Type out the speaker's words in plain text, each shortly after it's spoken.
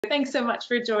Thanks so much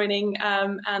for joining,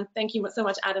 and thank you so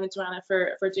much, Adam and Joanna,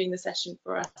 for doing the session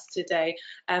for us today.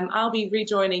 I'll be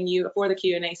rejoining you for the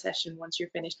Q&A session once you're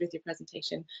finished with your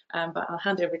presentation, but I'll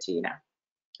hand over to you now.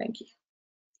 Thank you.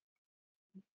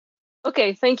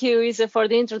 Okay, thank you, Isa, for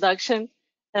the introduction.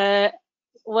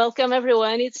 Welcome,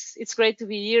 everyone. It's great to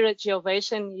be here at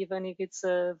Geovation, even if it's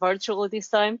virtual this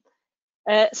time.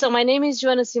 So my name is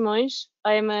Joana Simões.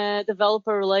 I'm a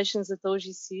developer relations at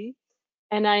OGC,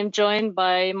 and I'm joined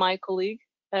by my colleague,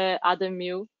 Adam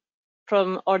Mew,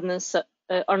 from Ordnance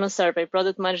Survey,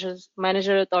 product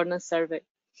manager at Ordnance Survey.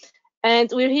 And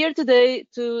we're here today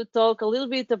to talk a little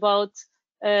bit about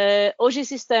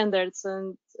OGC standards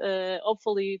and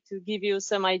hopefully to give you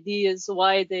some ideas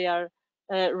why they are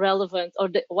relevant, or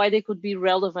why they could be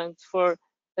relevant for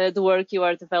the work you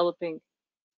are developing.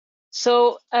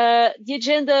 So the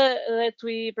agenda that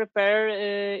we prepare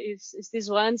is this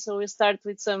one. So we start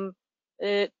with some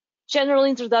general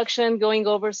introduction, going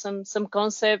over some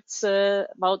concepts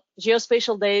about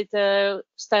geospatial data,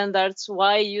 standards,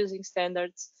 why using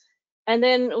standards. And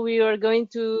then we are going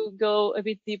to go a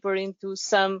bit deeper into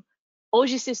some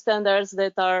OGC standards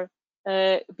that are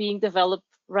being developed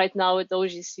right now at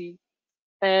OGC.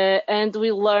 And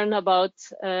we'll learn about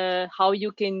how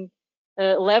you can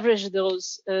leverage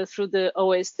those through the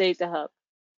OS Data Hub.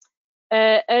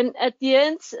 And at the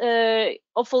end,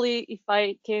 hopefully, if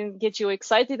I can get you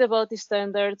excited about the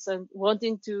standards and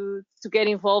wanting to get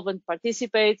involved and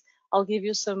participate, I'll give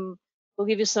you some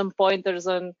pointers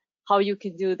on how you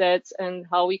can do that and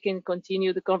how we can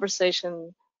continue the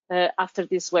conversation after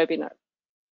this webinar.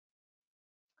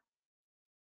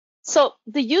 So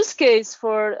the use case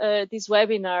for this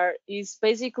webinar is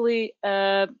basically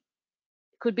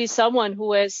could be someone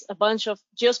who has a bunch of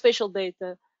geospatial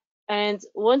data and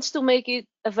wants to make it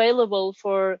available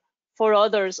for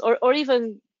others or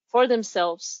even for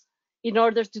themselves in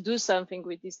order to do something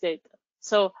with this data.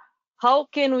 So how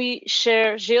can we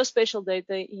share geospatial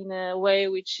data in a way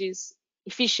which is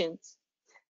efficient?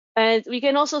 And we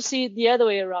can also see it the other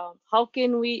way around. How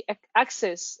can we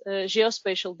access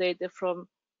geospatial data from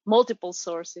multiple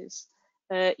sources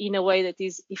in a way that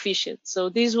is efficient? So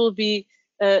this will be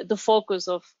the focus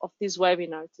of this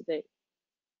webinar today.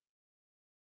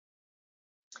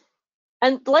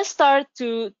 And let's start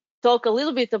to talk a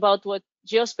little bit about what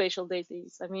geospatial data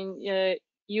is. I mean,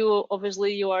 you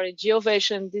are in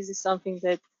Geovation. This is something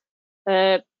that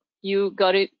you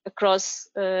got it across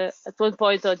at one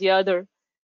point or the other.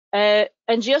 And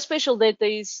geospatial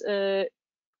data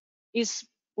is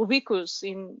ubiquitous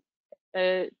in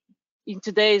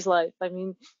today's life. I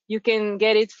mean, you can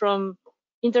get it from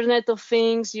Internet of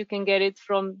Things. You can get it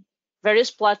from various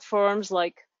platforms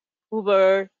like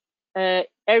Uber,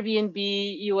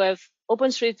 Airbnb. You have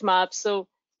OpenStreetMap. So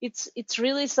it's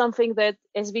really something that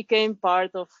has become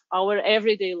part of our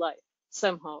everyday life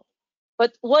somehow.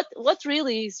 But what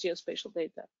really is geospatial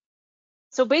data?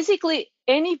 So basically,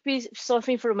 any piece of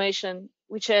information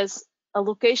which has a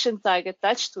location tag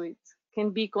attached to it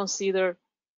can be considered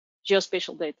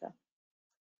geospatial data.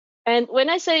 And when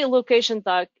I say a location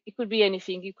tag, it could be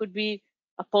anything. It could be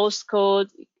a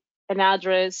postcode, an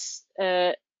address,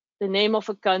 the name of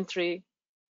a country,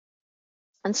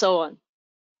 and so on.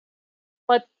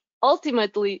 But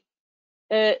ultimately,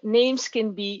 names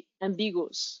can be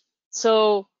ambiguous.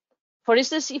 So, for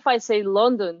instance, if I say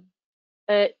London,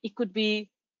 it could be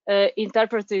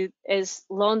interpreted as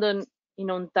London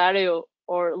in Ontario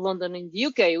or London in the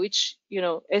UK, which,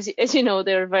 as you know,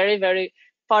 they're very, very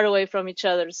far away from each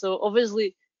other. So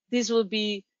obviously, this will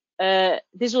mean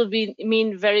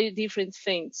very different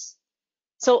things.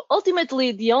 So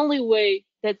ultimately, the only way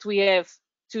that we have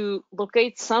to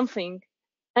locate something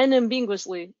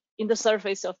unambiguously in the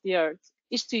surface of the Earth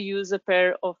is to use a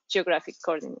pair of geographic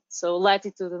coordinates, so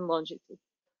latitude and longitude.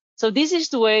 So this is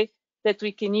the way that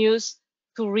we can use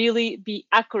to really be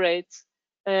accurate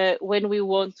when we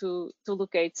want to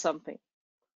locate something.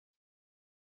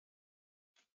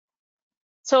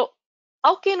 So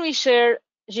how can we share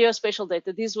geospatial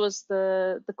data? This was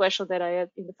the question that I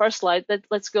had in the first slide, but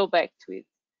let's go back to it.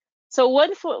 So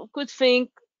one could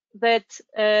think that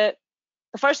the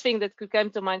first thing that could come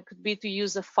to mind could be to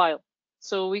use a file.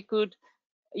 So we could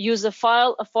use a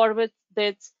file, a format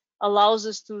that allows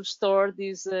us to store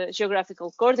these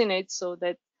geographical coordinates, so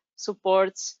that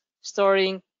supports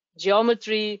storing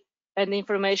geometry and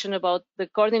information about the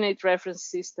coordinate reference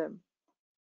system.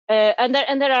 And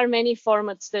there are many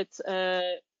formats that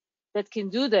can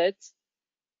do that.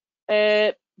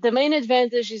 The main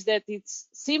advantage is that it's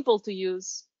simple to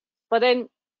use, but then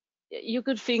you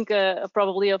could think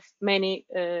probably of many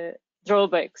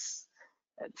drawbacks.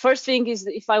 First thing is,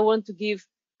 if I want to give,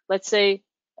 let's say,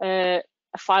 a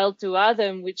file to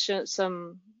Adam with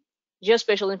some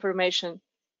geospatial information,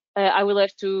 I will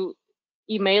have to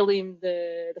email him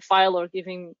the file or give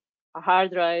him a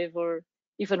hard drive, or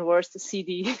even worse, the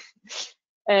CD.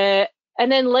 And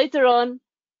then later on,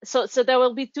 so there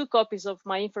will be 2 copies of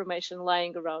my information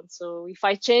lying around. So if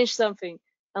I change something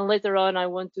and later on I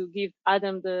want to give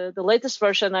Adam the latest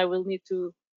version, I will need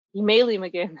to email him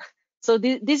again. So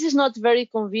this is not very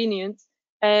convenient,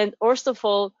 and worst of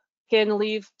all, can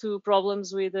lead to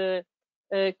problems with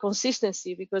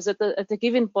consistency, because at a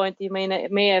given point you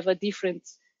may have a different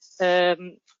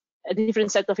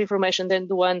set of information than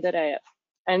the one that I have.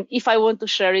 And if I want to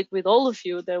share it with all of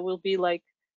you, there will be like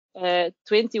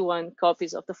 21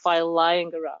 copies of the file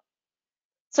lying around.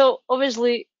 So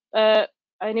obviously,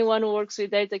 anyone who works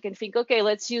with data can think, okay,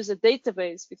 let's use a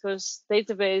database, because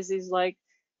database is like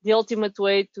the ultimate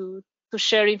way to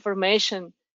share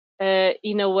information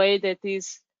in a way that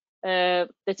is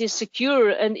secure,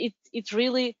 and it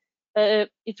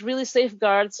really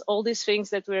safeguards all these things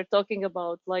that we're talking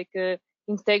about, like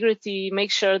integrity.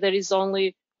 Make sure there is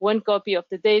only one copy of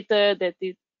the data, that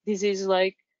this is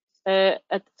like at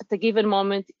a given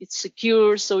moment it's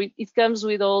secure. So it comes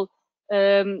with all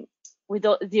the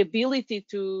ability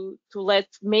to let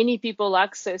many people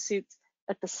access it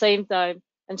at the same time,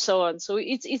 and so on. So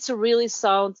it's a really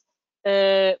sound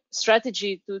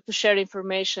strategy to share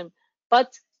information.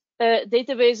 But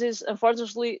databases,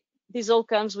 unfortunately, this all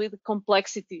comes with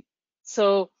complexity.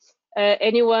 So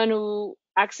anyone who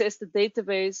accesses the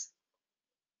database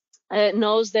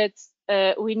knows that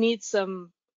we need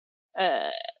some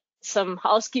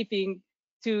housekeeping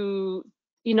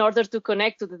in order to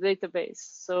connect to the database.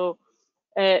 So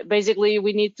basically,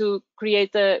 we need to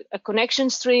create a connection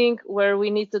string where we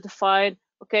need to define,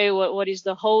 okay, what is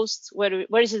the host,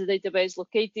 where is the database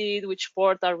located, which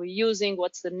port are we using,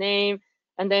 what's the name,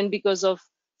 and then because of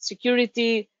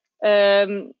security,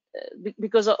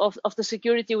 because of the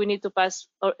security, we need to pass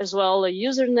as well a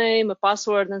username, a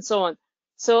password, and so on.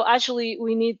 So actually,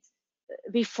 we need,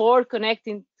 before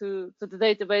connecting to the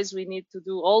database, we need to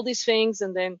do all these things,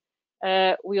 and then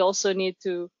we also need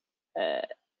to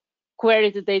query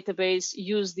the database,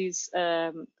 use this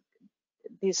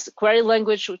query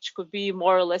language, which could be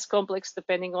more or less complex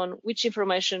depending on which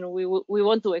information we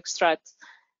want to extract.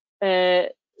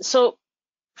 So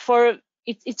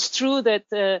it's true that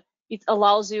it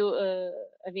allows you,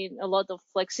 I mean, a lot of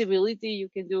flexibility. You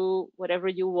can do whatever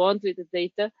you want with the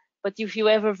data. But if you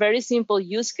have a very simple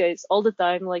use case all the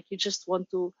time, like you just want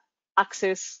to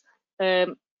access a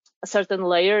certain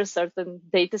layer, a certain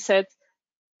data set,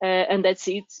 and that's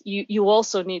it, you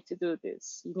also need to do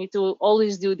this. You need to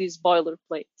always do this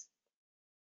boilerplate.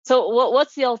 So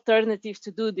what's the alternative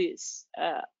to do this?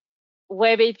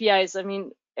 Web APIs. I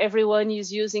mean, everyone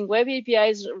is using web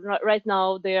APIs right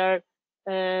now. They are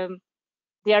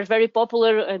very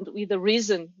popular, and with a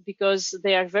reason, because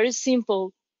they are very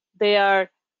simple, they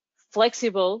are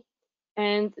flexible,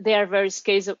 and they are very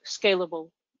scalable.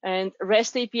 And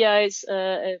REST APIs,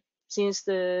 since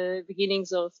the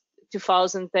beginnings of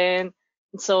 2010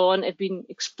 and so on, have been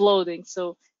exploding.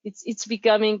 So it's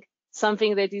becoming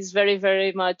something that is very,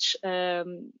 very much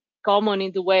common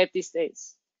in the web these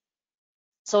days.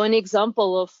 So an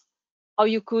example of how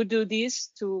you could do this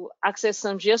to access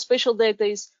some geospatial data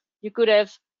is, you could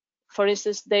have, for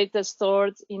instance, data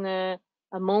stored in a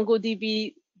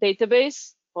MongoDB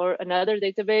database or another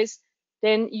database.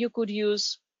 Then you could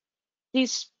use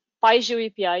this PyGeo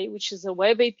API, which is a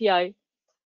web API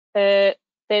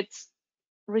that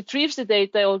retrieves the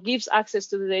data or gives access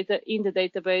to the data in the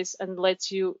database and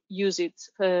lets you use it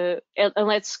and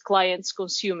lets clients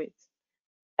consume it.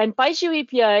 And PyGeo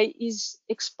API is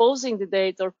exposing the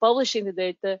data or publishing the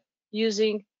data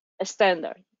using a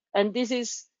standard. And this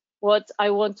is what I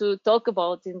want to talk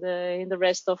about in the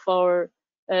rest of our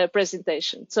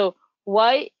presentation. So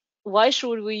why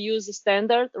should we use a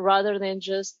standard rather than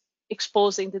just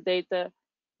exposing the data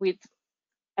with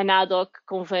an ad hoc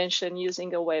convention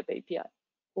using a web API?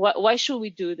 Why should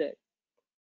we do that?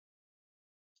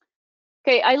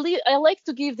 Okay, I like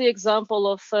to give the example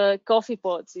of coffee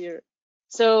pods here.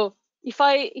 So if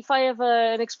I have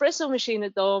an espresso machine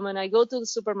at home and I go to the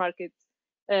supermarket,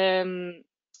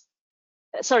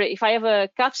 sorry, if I have a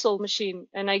capsule machine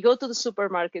and I go to the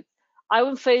supermarket, I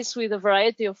am faced with a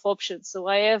variety of options. So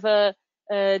I have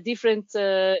different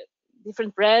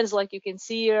brands, like you can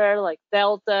see here, like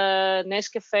Delta,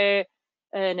 Nescafe,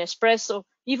 Nespresso.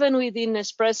 Even within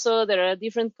Nespresso, there are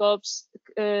different cups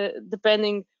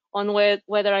depending on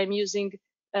whether I'm using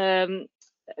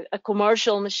a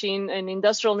commercial machine, an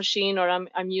industrial machine, or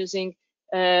I'm using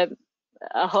a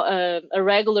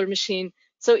regular machine.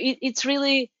 So it's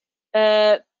really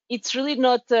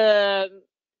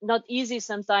not easy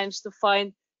sometimes to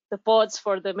find the pods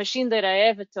for the machine that I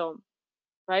have at home,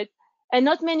 right? And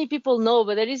not many people know,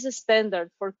 but there is a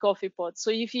standard for coffee pods. So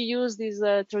if you use these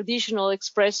traditional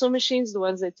espresso machines, the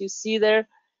ones that you see there,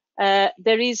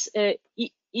 there is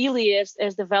Ely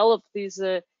has developed this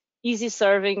easy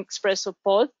serving espresso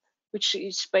pod, which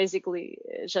is basically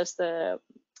just a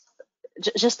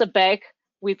bag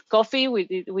with coffee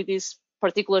with this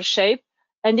particular shape,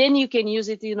 and then you can use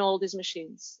it in all these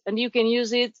machines, and you can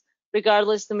use it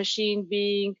regardless the machine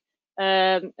being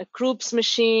a Krupp's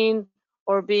machine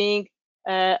or being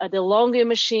a DeLonghi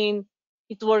machine.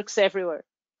 It works everywhere.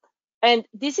 And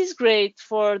this is great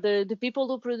for the people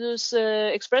who produce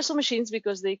espresso machines,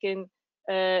 because they can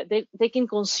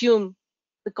consume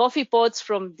the coffee pods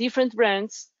from different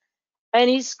brands, and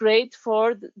it's great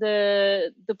for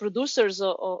the producers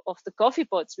of the coffee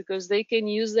pods, because they can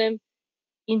use them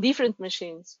in different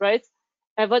machines, right?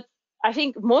 But I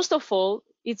think most of all,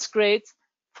 it's great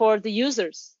for the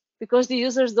users, because the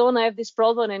users don't have this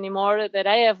problem anymore that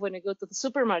I have when I go to the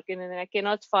supermarket and I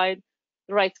cannot find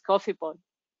the right coffee pod.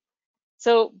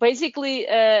 So basically,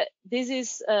 this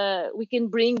is we can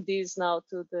bring this now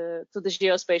to the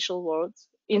geospatial world.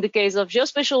 In the case of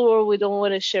geospatial world, we don't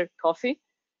want to share coffee,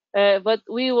 but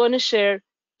we want to share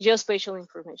geospatial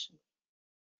information.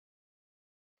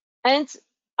 And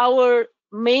our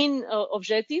main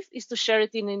objective is to share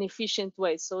it in an efficient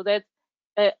way, so that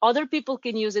other people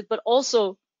can use it, but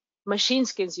also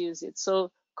machines can use it.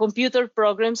 So computer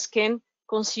programs can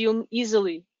consume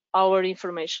easily our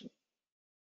information.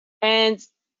 And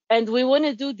we want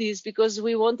to do this because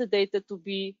we want the data to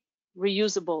be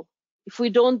reusable. If we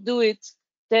don't do it,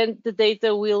 then the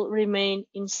data will remain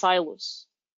in silos.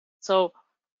 So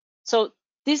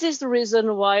this is the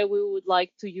reason why we would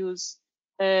like to use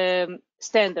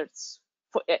standards.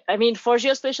 For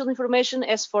geospatial information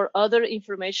as for other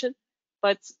information,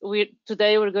 but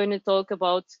today we're going to talk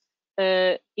about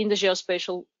in the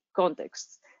geospatial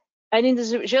context. And in the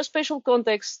geospatial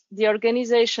context, the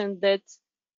organization that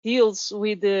deals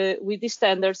with these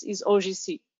standards is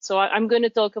OGC. So I'm going to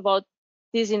talk about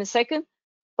this in a second,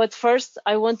 but first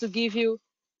I want to give you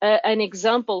an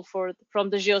example from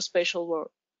the geospatial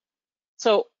world.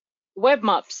 So web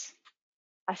maps.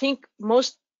 I think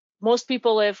most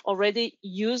people have already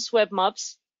used web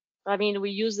maps. I mean,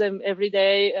 we use them every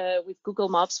day with Google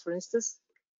Maps, for instance.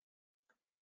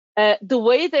 The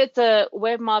way that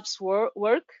web maps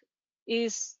work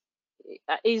is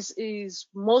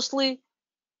mostly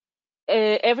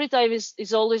every time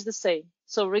is always the same.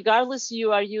 So regardless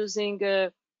you are using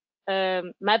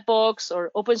Mapbox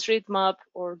or OpenStreetMap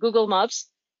or Google Maps,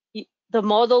 the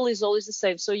model is always the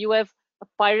same. So you have a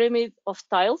pyramid of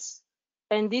tiles,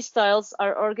 and these tiles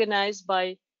are organized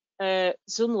by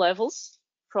zoom levels,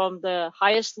 from the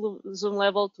highest zoom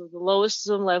level to the lowest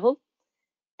zoom level.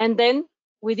 And then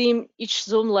within each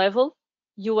zoom level,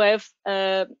 you have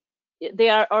they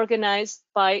are organized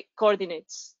by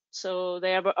coordinates. So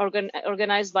they are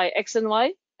organized by X and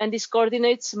Y, and these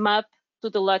coordinates map to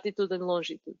the latitude and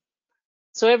longitude.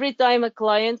 So every time a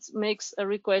client makes a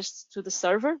request to the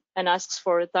server and asks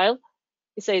for a tile,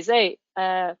 he says, hey,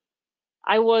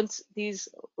 I want this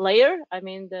layer, I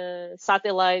mean the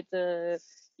satellite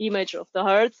image of the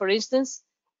Earth, for instance.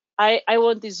 I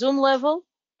want this zoom level,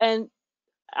 and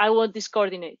I want these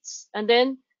coordinates. And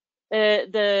then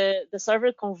the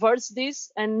server converts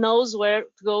this and knows where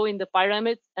to go in the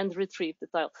pyramid and retrieve the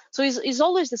tile. So it's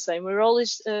always the same. We're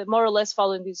always more or less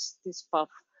following this path.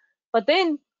 But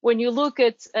then when you look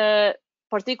at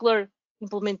particular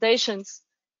implementations,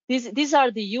 these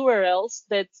are the URLs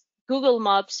that Google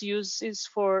Maps uses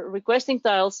for requesting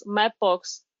tiles,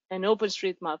 Mapbox, and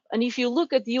OpenStreetMap. And if you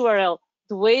look at the URL,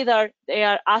 the way that they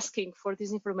are asking for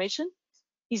this information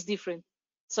is different.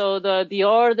 So the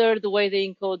order, the way they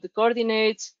encode the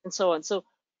coordinates, and so on. So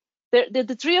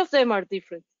the three of them are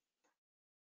different.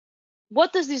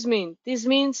 What does this mean? This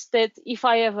means that if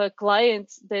I have a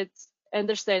client that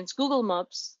understands Google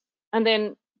Maps, and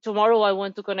then tomorrow I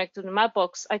want to connect to the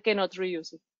Mapbox, I cannot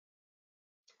reuse it.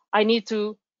 I need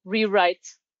to rewrite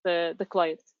the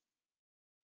client.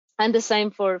 And the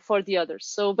same for the others.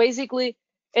 So basically,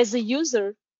 as a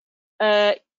user,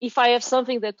 if I have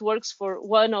something that works for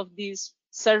one of these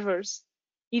servers,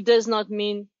 it does not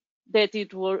mean that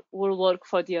it will work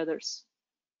for the others.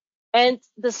 And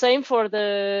the same for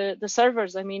the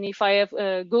servers. I mean, if I have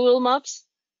Google Maps,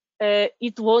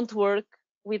 it won't work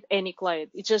with any client.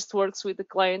 It just works with the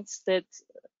clients that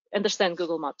understand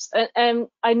Google Maps. And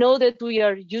I know that we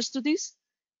are used to this,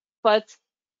 but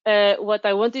what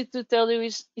I wanted to tell you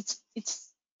is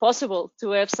it's possible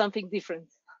to have something different.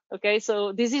 Okay,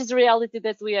 so this is the reality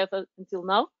that we have until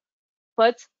now,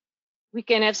 but we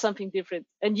can have something different,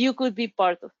 and you could be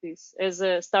part of this as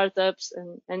startups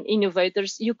and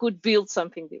innovators. You could build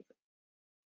something different.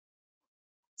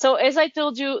 So as I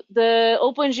told you, the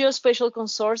Open Geospatial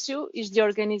Consortium is the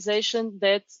organization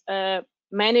that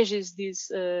manages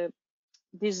these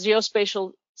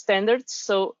geospatial standards.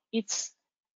 So it's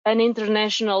an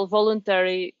international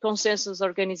voluntary consensus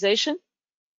organization,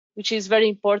 which is very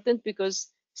important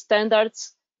because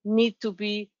standards need to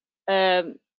be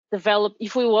developed.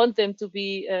 If we want them to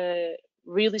be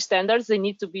really standards, they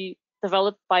need to be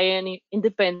developed by an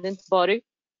independent body.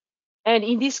 And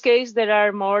in this case, there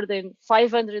are more than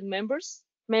 500 members.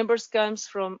 Members come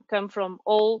from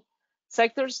all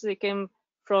sectors. They came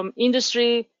from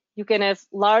industry. You can have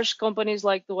large companies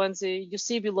like the ones you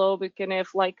see below. We can have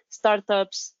like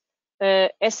startups,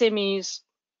 SMEs,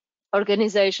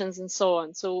 organizations, and so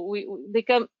on. So they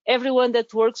come. Everyone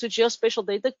that works with geospatial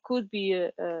data could be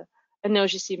an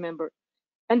OGC member.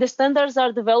 And the standards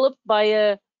are developed by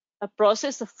a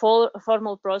process, a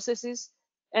formal processes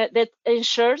that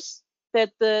ensures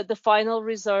that the final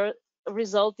result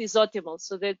is optimal,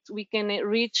 so that we can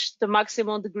reach the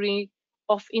maximum degree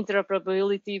of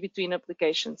interoperability between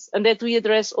applications, and that we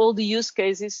address all the use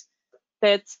cases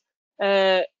that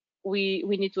we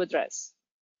need to address.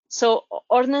 So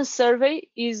Ordnance Survey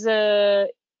is a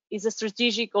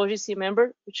strategic OGC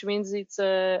member, which means it's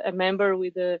a member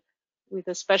with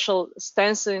a special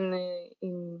stance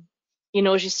in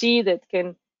OGC that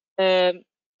can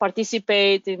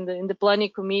participate in the planning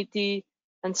committee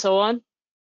and so on.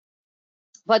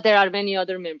 But there are many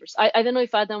other members. I don't know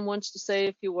if Adam wants to say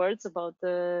a few words about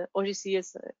the OGC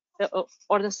as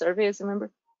Ordnance Survey as a member.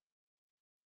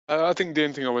 I think the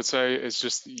only thing I would say is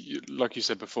just, like you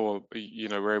said before,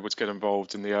 we're able to get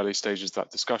involved in the early stages of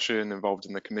that discussion, involved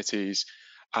in the committees,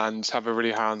 and have a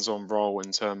really hands-on role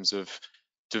in terms of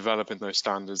developing those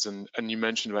standards. And you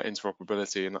mentioned about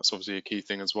interoperability, and that's obviously a key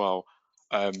thing as well.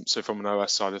 So from an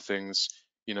OS side of things,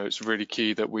 it's really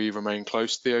key that we remain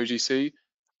close to the OGC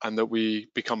and that we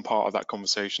become part of that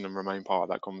conversation and remain part of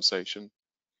that conversation.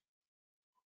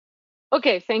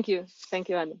 Okay, thank you,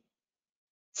 Adam.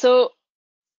 So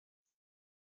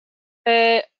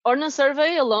Ordnance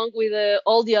Survey, along with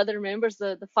all the other members,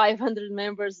 the 500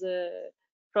 members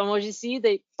from OGC,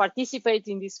 they participate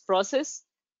in this process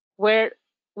where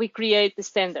we create the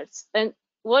standards. And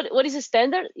what is a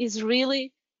standard is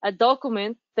really a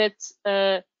document that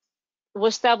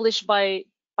was established by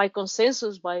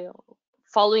consensus, by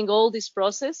following all this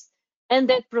process, and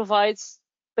that provides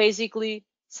basically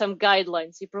some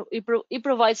guidelines. It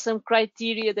provides some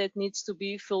criteria that needs to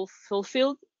be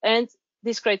fulfilled, and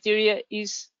this criteria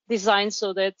is designed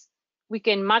so that we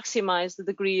can maximize the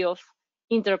degree of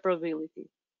interoperability.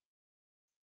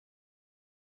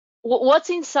 What's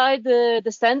inside the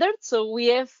standard? So we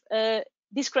have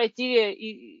this criteria,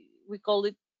 we call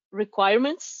it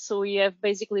requirements. So we have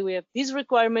these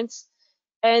requirements,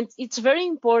 and it's very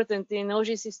important in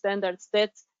OGC standards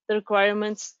that the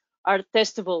requirements are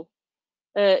testable,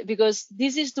 because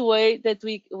this is the way that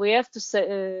we have to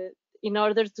say, in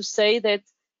order to say that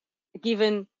a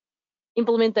given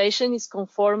implementation is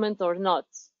conformant or not,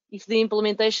 if the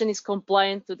implementation is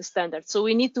compliant to the standard. So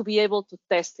we need to be able to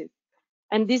test it.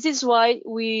 And this is why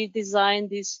we designed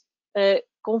these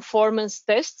conformance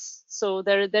tests. So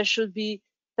there should be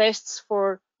tests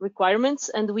for requirements,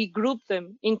 and we group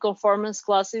them in conformance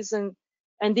classes. And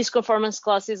these conformance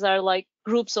classes are like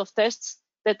groups of tests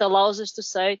that allows us to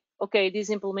say, okay, this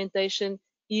implementation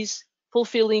is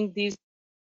fulfilling these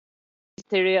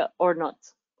criteria or not.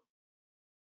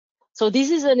 So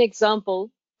this is an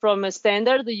example from a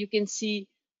standard that you can see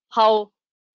how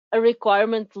a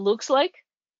requirement looks like,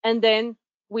 and then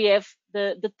we have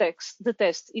the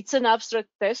test. It's an abstract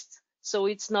test, so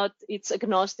it's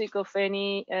agnostic of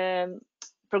any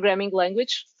programming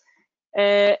language,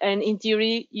 and in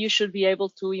theory you should be able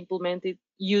to implement it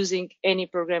using any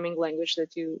programming language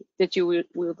that you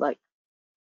would like.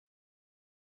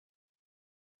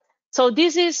 So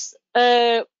this is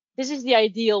the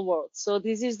ideal world. So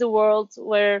this is the world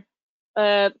where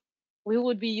we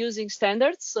would be using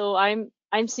standards. So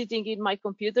I'm sitting in my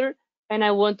computer and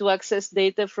I want to access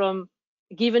data from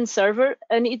a given server,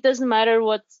 and it doesn't matter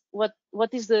what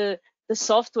is the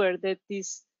software that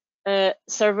this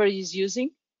server is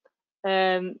using.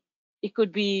 It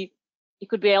could be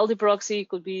LD proxy, it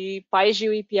could be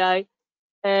PyGeo API.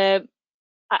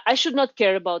 I should not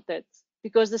care about that,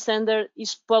 because the standard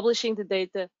is publishing the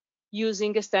data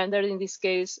using a standard, in this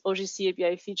case OGC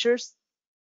API features.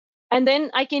 And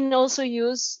then I can also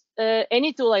use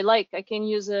any tool I like. I can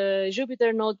use a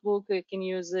Jupyter notebook, I can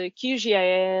use a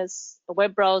QGIS, a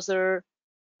web browser,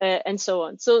 and so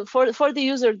on. So for the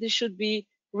user, this should be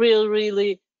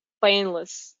really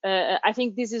painless. I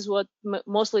think this is what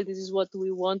mostly this is what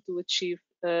we want to achieve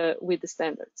with the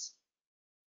standards.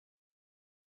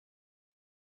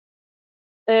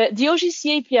 The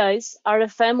OGC APIs are a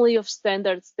family of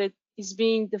standards that is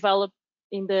being developed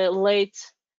in the late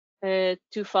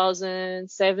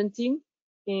 2017,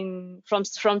 from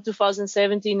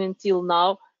 2017 until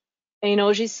now in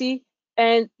OGC.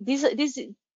 And this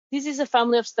is a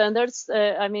family of standards.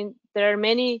 I mean, there are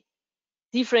many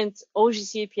different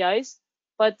OGC APIs,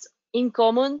 but in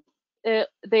common, they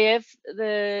have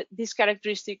these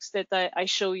characteristics that I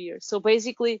show here. So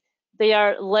basically, they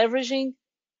are leveraging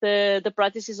the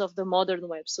practices of the modern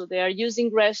web. So they are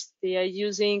using REST, they are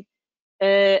using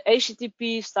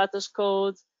HTTP status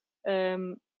code,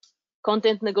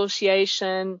 content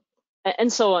negotiation,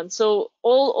 and so on. So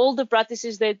all the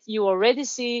practices that you already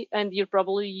see and you're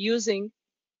probably using,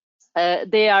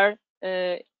 they are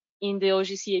in the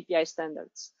OGC API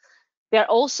standards. They are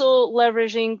also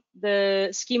leveraging the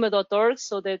schema.org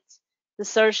so that the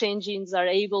search engines are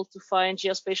able to find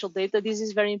geospatial data. This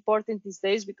is very important these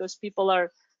days because people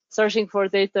are searching for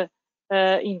data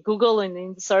in Google and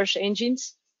in the search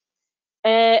engines.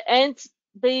 And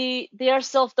they are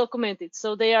self-documented.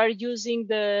 So they are using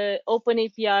the Open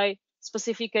API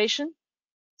specification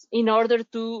in order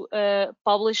to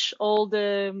publish all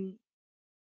the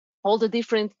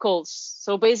different calls.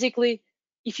 So basically,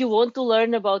 if you want to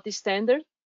learn about this standard,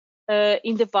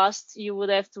 in the past, you would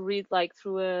have to read like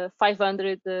through a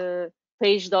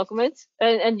 500-page document,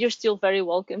 and you're still very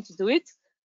welcome to do it.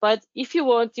 But if you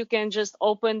want, you can just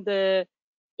open the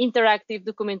interactive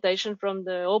documentation from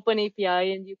the Open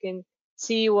API, and you can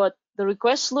see what the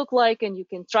requests look like, and you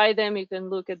can try them. You can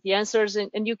look at the answers,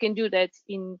 and you can do that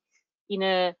in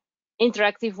a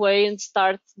interactive way and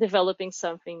start developing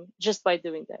something just by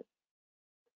doing that.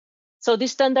 So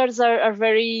these standards are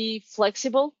very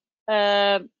flexible.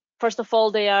 First of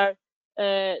all, they are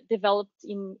developed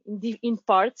in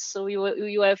parts. So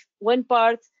you have one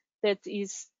part that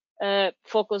is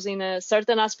focused in a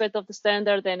certain aspect of the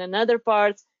standard and another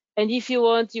part. And if you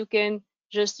want, you can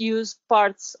just use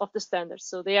parts of the standard.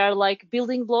 So they are like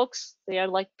building blocks. They are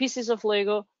like pieces of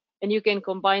Lego, and you can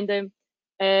combine them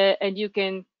and you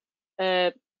can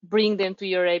bring them to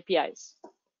your APIs.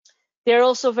 They're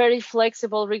also very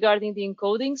flexible regarding the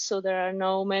encodings, so there are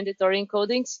no mandatory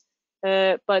encodings,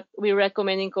 but we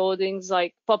recommend encodings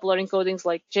like popular encodings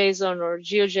like JSON or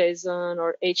GeoJSON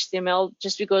or HTML,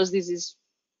 just because this is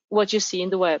what you see in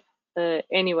the web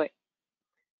anyway.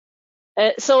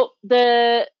 So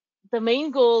the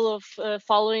main goal of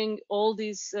following all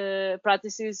these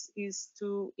practices is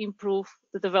to improve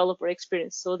the developer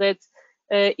experience, so that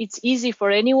it's easy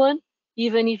for anyone,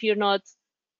 even if you're not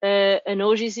an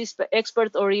OGC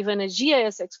expert or even a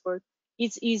GIS expert.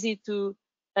 It's easy to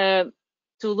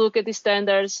look at the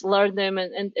standards, learn them,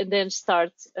 and then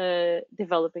start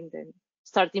developing them,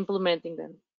 start implementing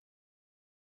them.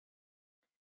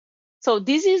 So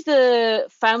this is the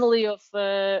family of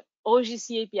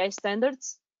OGC API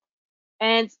standards,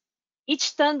 and each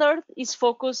standard is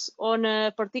focused on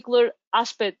a particular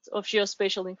aspect of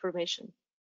geospatial information.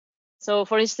 So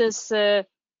for instance,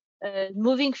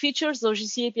 moving features,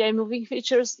 OGC API moving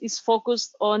features is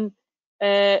focused on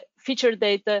feature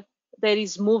data that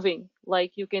is moving,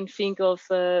 like you can think of,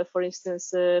 for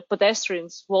instance,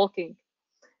 pedestrians walking.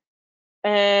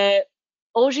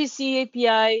 OGC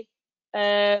API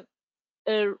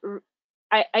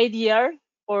IDR,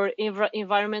 or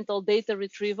environmental data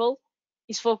retrieval,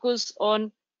 is focused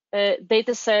on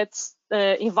data sets,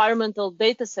 environmental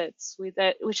data sets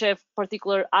which have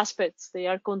particular aspects. They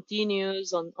are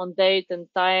continuous on date and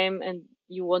time, and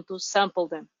you want to sample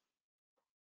them.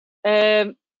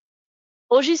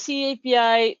 OGC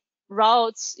API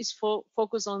routes is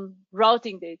focused on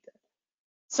routing data.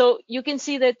 So you can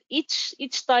see that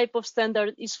each type of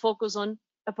standard is focused on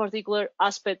a particular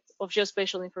aspect of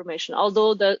geospatial information,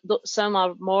 although some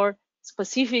are more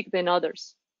specific than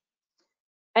others.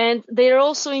 And they're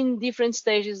also in different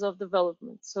stages of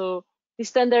development. So these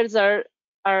standards are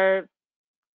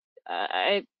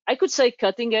I could say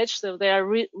cutting edge. So they are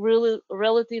really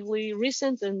relatively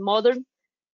recent and modern,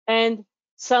 and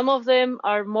some of them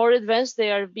are more advanced.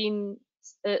 They are being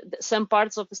some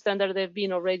parts of the standard have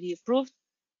been already approved,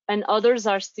 and others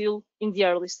are still in the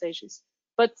early stages.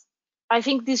 But I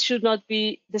think this should not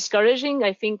be discouraging.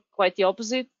 I think quite the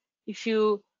opposite. If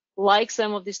you like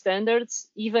some of the standards,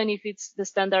 even if the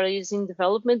standard is in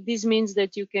development, this means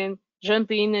that you can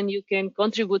jump in and you can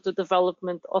contribute to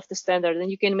development of the standard, and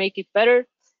you can make it better,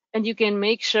 and you can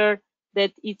make sure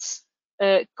that it's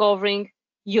covering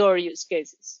your use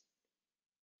cases.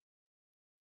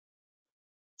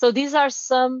 So these are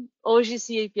some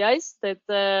OGC APIs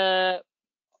that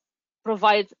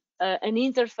provide an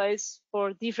interface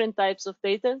for different types of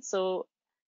data. So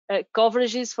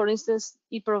coverages, for instance,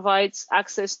 it provides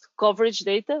access to coverage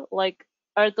data like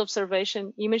Earth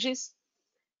observation images.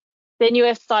 Then you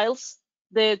have tiles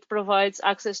that provides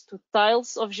access to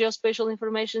tiles of geospatial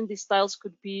information. These tiles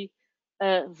could be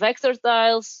vector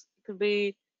tiles, could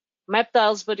be map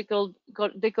tiles, but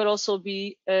they could also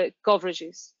be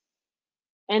coverages.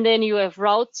 And then you have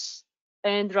routes,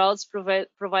 and routes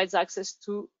provides access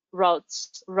to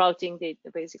routing data,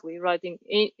 basically routing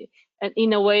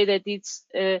in a way that it's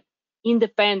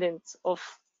independent of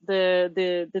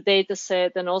the data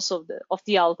set and also of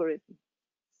the algorithm.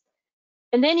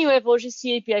 And then you have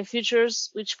OGC API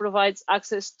features, which provides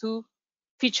access to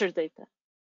feature data.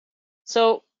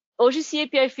 So OGC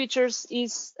API features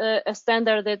is a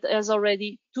standard that has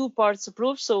already 2 parts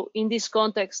approved. So in this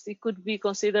context, it could be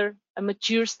considered a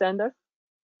mature standard.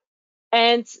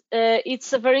 And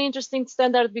it's a very interesting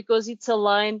standard because it's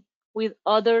aligned with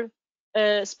other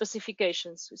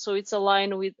specifications. So it's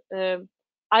aligned with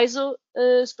ISO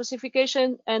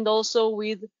specification and also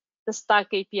with the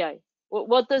Stack API.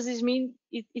 What does this mean?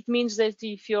 It means that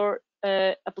if your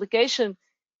application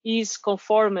is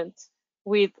conformant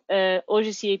with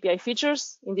OGC API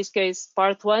features, in this case,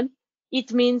 part 1,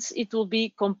 it means it will be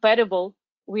compatible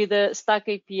with the Stack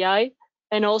API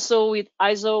and also with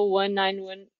ISO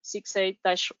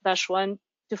 19168-1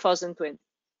 2020.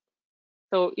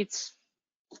 So it's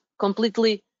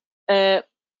completely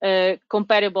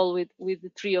compatible with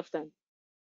the 3 of them.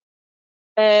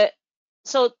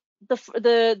 So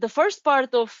the first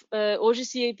part of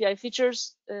OGC API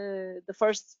features, the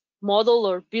first model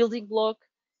or building block,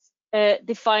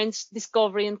 defines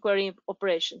discovery and query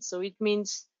operations. So it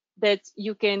means that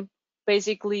you can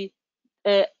basically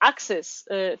access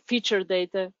feature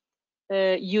data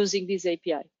using this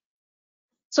API.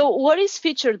 So what is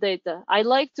feature data? I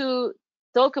like to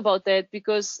talk about that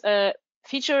because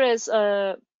feature has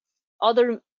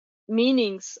other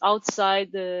meanings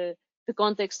outside the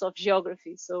context of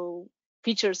geography. So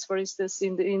features, for instance,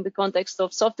 in the context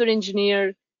of software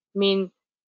engineer, mean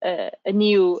a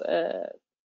new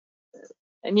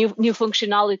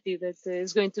functionality that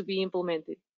is going to be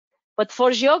implemented. But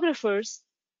for geographers,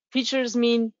 features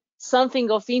mean something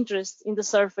of interest in the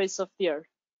surface of the Earth.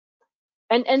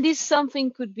 And this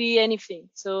something could be anything.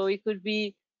 So it could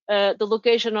be the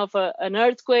location of an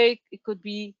earthquake, it could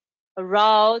be a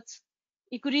route,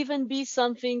 it could even be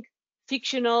something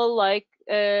fictional like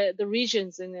the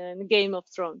regions in Game of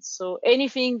Thrones. So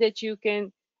anything that you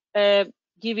can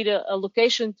give it a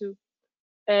location to,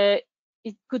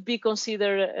 it could be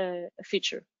considered a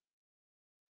feature.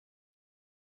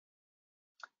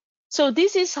 So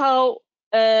this is how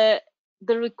the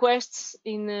requests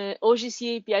in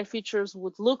OGC API features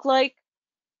would look like.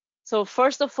 So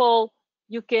first of all,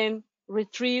 you can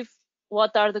retrieve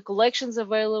what are the collections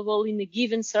available in a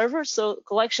given server. So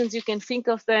collections, you can think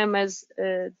of them as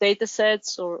data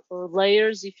sets or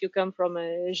layers if you come from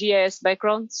a GIS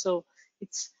background. So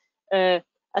it's a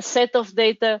set of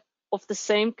data of the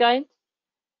same kind.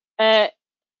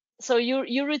 So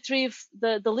you retrieve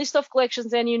the list of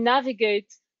collections and you navigate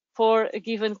for a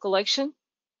given collection.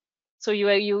 So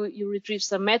you retrieve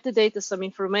some metadata, some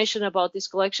information about this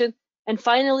collection, and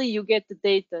finally you get the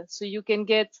data. So you can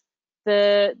get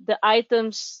the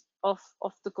items of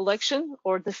the collection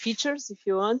or the features if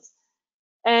you want,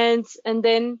 and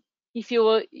then if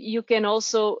you can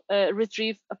also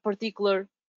retrieve a particular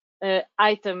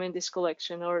item in this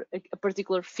collection or a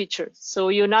particular feature. So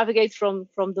you navigate from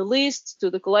the list to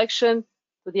the collection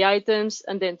to the items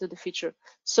and then to the feature.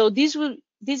 So this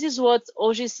is what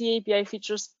OGC API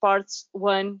features parts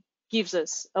 1 gives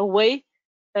us, a way,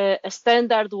 a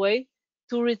standard way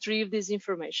to retrieve this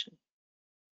information.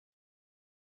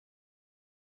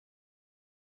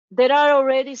 There are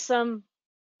already some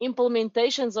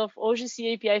implementations of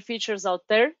OGC API features out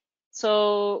there.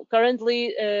 So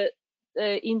currently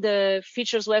in the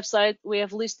features website, we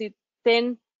have listed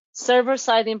 10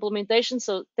 server-side implementations,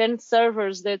 so 10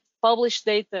 servers that publish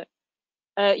data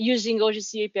using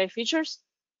OGC API features.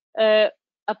 A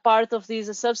part of this,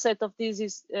 a subset of this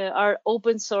is our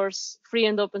open source, free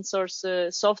and open source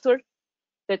software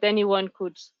that anyone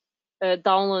could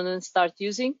download and start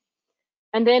using.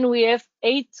 And then we have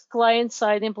 8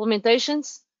 client-side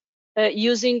implementations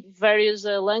using various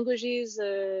languages,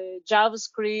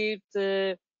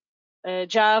 JavaScript,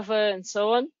 Java, and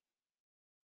so on.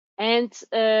 And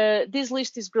this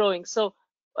list is growing. So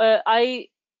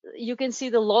you can see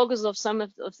the logos of some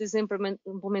of these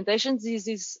implementations. This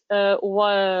is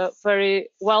very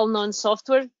well-known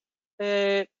software.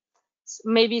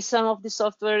 Maybe some of the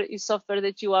software is software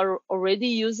that you are already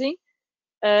using.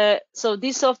 So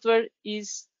this software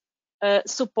is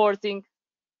supporting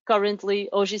currently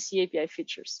OGC API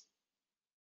features.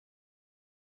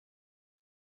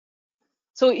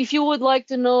 So if you would like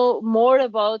to know more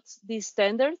about these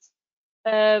standards,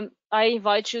 I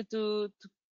invite you to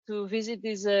visit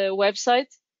this website,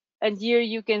 and here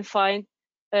you can find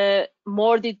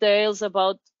more details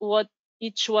about what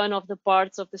each one of the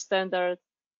parts of the standard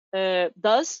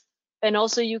does, and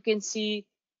also you can see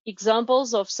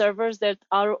examples of servers that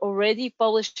are already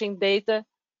publishing data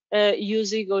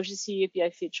using OGC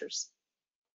API features.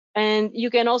 And you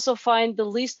can also find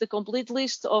the complete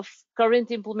list of current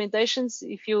implementations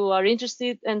if you are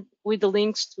interested, and with the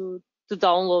links to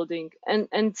downloading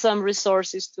and some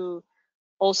resources to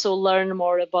also learn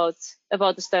more about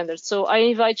the standards. So I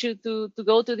invite you to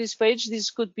go to this page.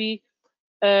 This could be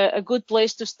a good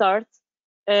place to start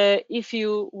if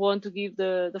you want to give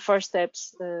the first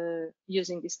steps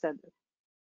using this standard.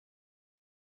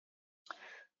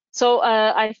 So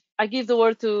I give the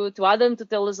word to Adam to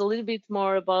tell us a little bit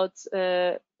more about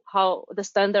how the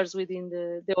standards within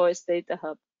the OS Data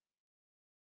Hub.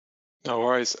 No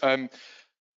worries.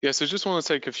 Yeah, so just want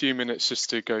to take a few minutes just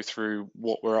to go through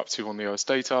what we're up to on the OS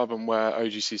Data Hub and where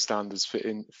OGC standards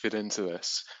fit into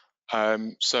this.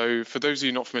 So for those of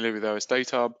you not familiar with OS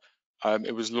Data Hub,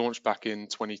 it was launched back in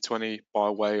 2020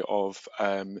 by way of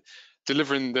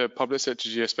delivering the public sector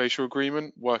geospatial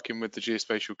agreement, working with the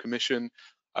Geospatial Commission,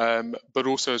 but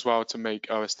also as well to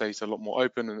make OS Data a lot more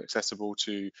open and accessible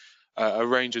to a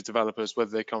range of developers,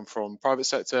 whether they come from private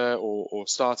sector or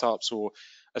startups or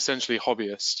essentially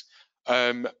hobbyists.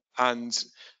 And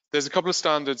there's a couple of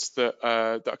standards that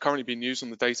are currently being used on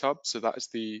the Data Hub. So that is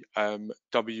the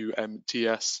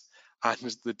WMTS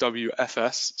and the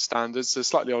WFS standards, so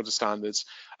slightly older standards.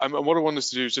 And what I wanted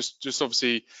to do is just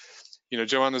obviously,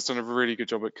 Joanna's done a really good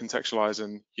job at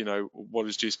contextualizing, what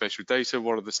is geospatial data,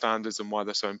 what are the standards and why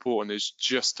they're so important, is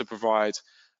just to provide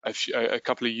a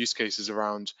couple of use cases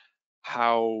around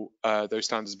how those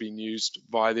standards are being used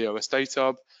via the OS Data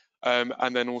Hub.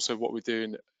 And then also what we're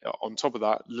doing on top of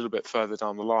that, a little bit further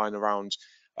down the line around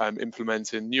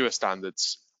implementing newer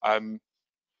standards.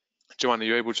 Joanna, are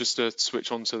you able just to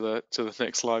switch on to the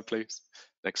next slide, please?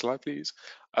 Next slide, please.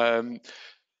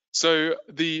 So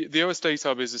the OS Data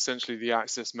Hub is essentially the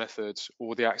access method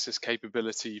or the access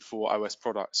capability for OS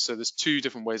products. So there's two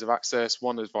different ways of access.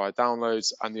 One is via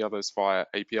downloads and the other is via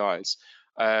APIs.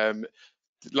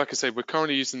 Like I said, we're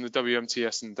currently using the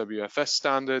WMTS and WFS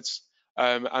standards.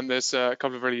 And there's a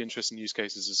couple of really interesting use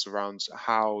cases around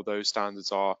how those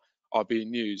standards are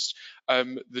being used.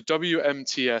 The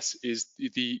WMTS is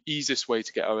the easiest way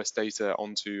to get OS data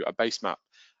onto a base map,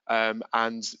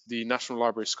 and the National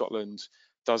Library of Scotland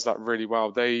does that really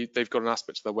well. They've got an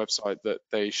aspect to their website that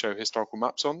they show historical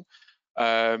maps on,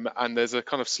 and there's a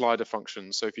kind of slider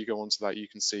function. So if you go onto that, you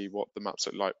can see what the maps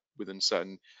look like within a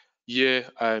certain year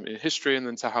in history, and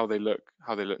then to how they look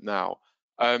now.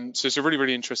 So it's a really,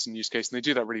 really interesting use case, and they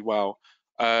do that really well.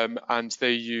 And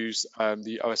they use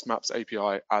the OS Maps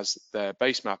API as their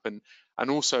base map, and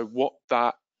also what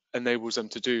that enables them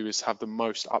to do is have the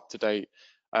most up-to-date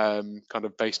kind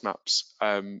of base maps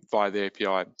via the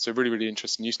API. So really, really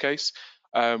interesting use case.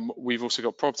 We've also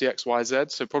got Property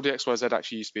XYZ. So Property XYZ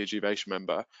actually used to be a Geovation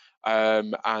member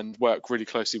and work really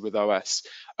closely with OS.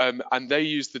 And they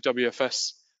use the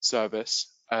WFS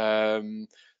service. They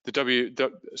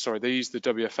use the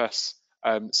WFS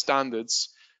standards.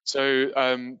 So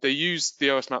they use the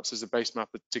OS Maps as a base map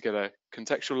to get a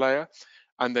contextual layer,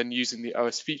 and then using the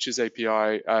OS Features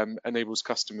API enables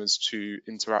customers to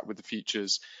interact with the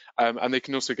features, and they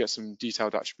can also get some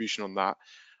detailed attribution on that.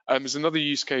 There's another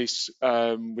use case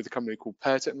with a company called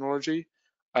Pair Technology,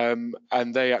 and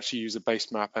they actually use a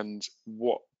base map, and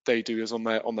what they do is on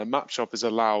their map shop is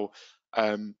allow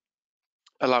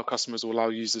customers or allow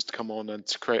users to come on and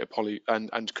to create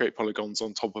create polygons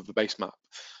on top of the base map.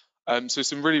 So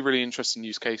some really, really interesting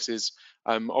use cases.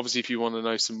 Obviously, if you want to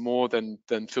know some more, then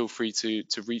feel free to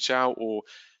reach out or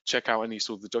check out any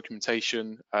sort of the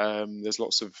documentation. There's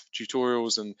lots of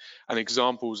tutorials and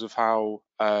examples of how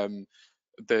how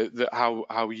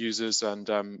users and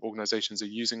organizations are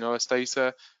using OS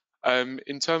data.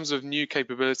 In terms of new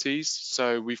capabilities,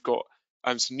 so we've got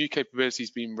some new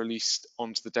capabilities being released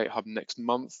onto the Data Hub next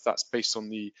month. That's based on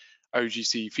the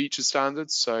OGC feature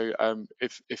standards. So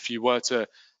if you were to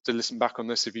listen back on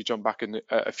this, if you jump back in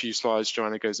a few slides,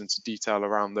 Joanna goes into detail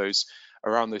around those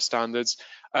around those standards.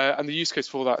 And the use case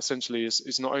for that essentially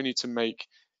is not only to make,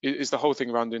 is the whole thing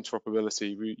around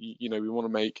interoperability. We want to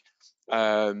make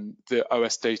the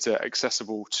OS data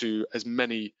accessible to as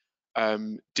many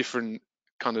different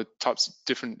kind of types,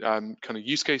 different kind of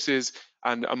use cases,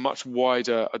 and a much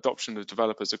wider adoption of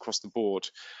developers across the board.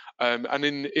 And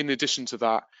in addition to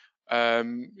that,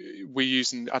 we're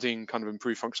using adding kind of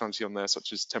improved functionality on there,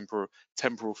 such as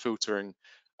temporal filtering,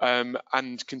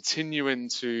 and continuing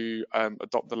to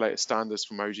adopt the latest standards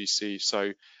from OGC.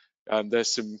 So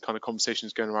there's some kind of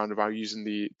conversations going around about using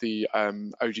the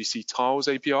OGC tiles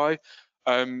API.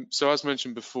 So as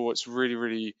mentioned before, it's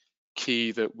really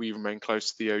key that we remain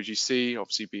close to the OGC.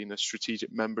 Obviously, being a strategic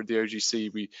member of the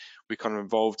OGC, we kind of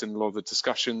involved in a lot of the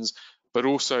discussions, but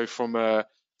also from the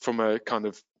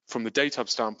data hub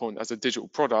standpoint, as a digital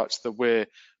product, that we're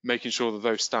making sure that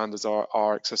those standards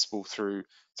are accessible through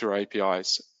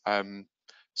APIs.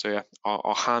 So yeah,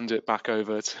 I'll hand it back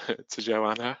over to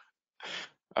Joanna.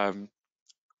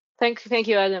 Thank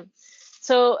you, Adam.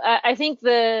 So I think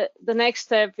the next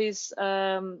step is,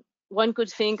 one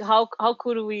could think, how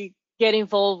could we get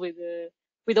involved with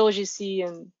OGC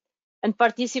and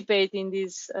participate in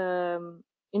this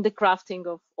in the crafting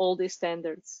of all these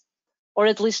standards, or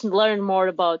at least learn more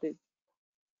about it.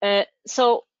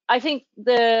 So I think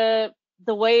the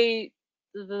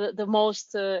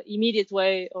most immediate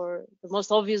way, or the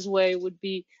most obvious way, would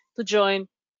be to join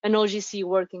an OGC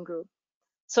working group.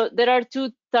 So there are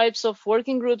two types of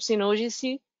working groups in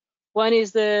OGC. One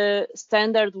is the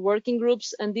standard working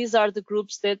groups, and these are the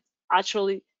groups that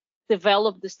actually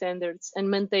develop the standards and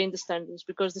maintain the standards,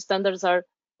 because the standards are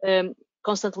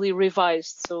constantly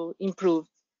revised, so improved.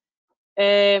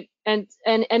 And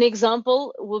an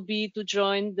example would be to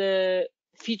join the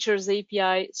Features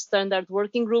API Standard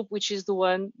Working Group, which is the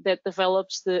one that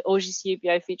develops the OGC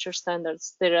API feature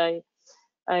standards that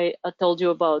I told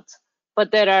you about.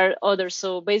 But there are others.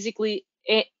 So basically,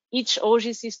 each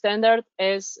OGC standard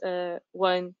has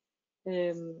one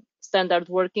standard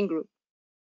working group.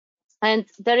 And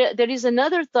there is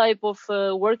another type of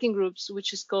working groups,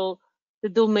 which is called the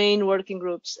domain working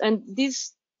groups. And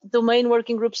these domain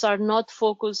working groups are not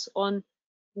focused on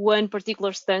one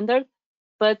particular standard,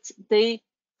 but they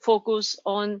focus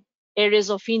on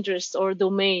areas of interest or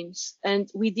domains. And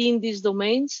within these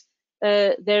domains,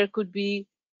 there could be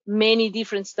many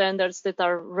different standards that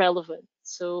are relevant.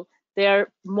 So they are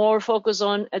more focused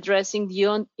on addressing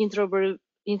the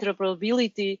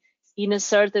interoperability in a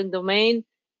certain domain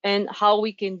and how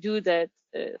we can do that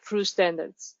through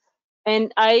standards.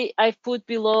 And I've put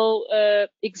below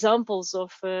examples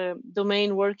of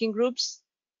domain working groups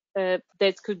that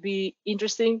could be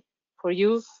interesting for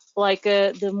you, like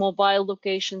the mobile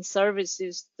location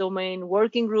services domain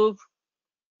working group,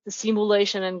 the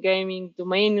simulation and gaming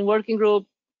domain working group,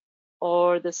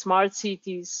 or the smart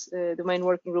cities domain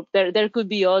working group. There could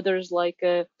be others, like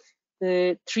the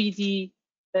 3D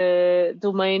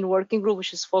domain working group,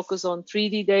 which is focused on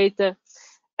 3D data.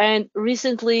 And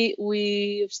recently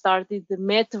we started the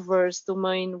Metaverse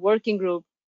domain working group,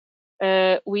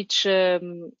 which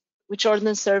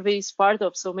Ordnance Survey is part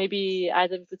of. So maybe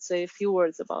Adam could say a few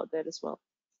words about that as well.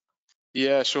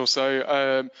 Yeah, sure.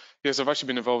 So yes, I've actually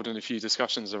been involved in a few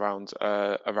discussions around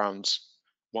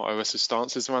what OS's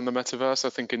stance is around the metaverse. I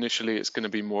think initially it's going to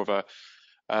be more of a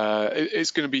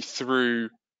it's going to be through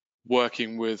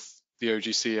working with the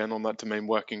OGC and on that domain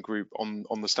working group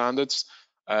on the standards.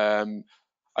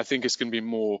 I think it's going to be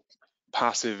more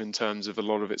passive in terms of a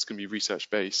lot of it's going to be research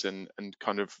based and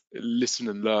kind of listen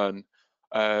and learn.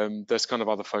 There's kind of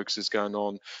other focuses going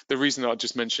on. The reason that I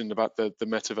just mentioned about the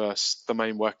metaverse, the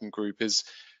main working group, is,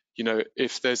 you know,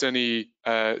 if there's anybody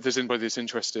that's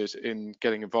interested in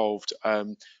getting involved,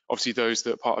 obviously those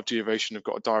that are part of Geovation have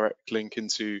got a direct link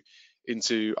into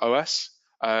OS,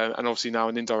 and obviously now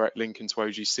an indirect link into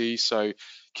OGC. So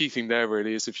key thing there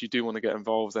really is, if you do want to get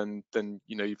involved, then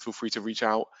you know, you feel free to reach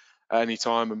out at any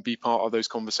time and be part of those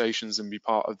conversations and be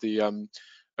part of the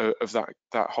of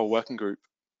that whole working group.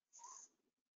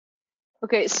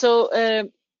 Okay, so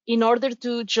in order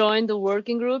to join the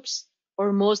working groups,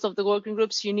 or most of the working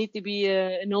groups, you need to be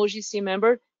an OGC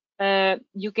member.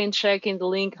 You can check in the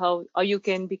link how you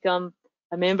can become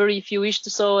a member if you wish to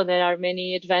so, and there are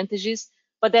many advantages.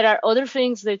 But there are other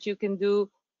things that you can do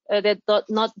that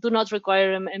do not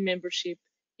require a membership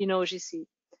in OGC.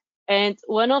 And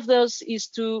one of those is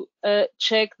to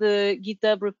check the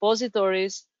GitHub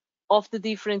repositories of the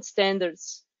different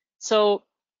standards. So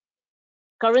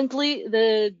currently,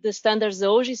 the standards, the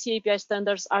OGC API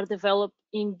standards, are developed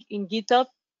in GitHub,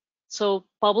 so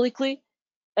publicly,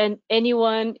 and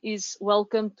anyone is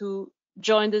welcome to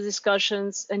join the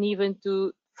discussions and even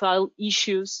to file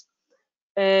issues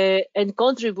and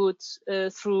contribute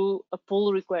through a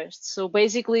pull request. So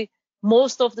basically,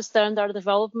 most of the standard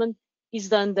development is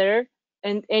done there,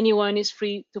 and anyone is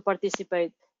free to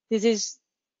participate. This is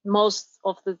most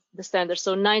of the standards,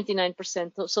 so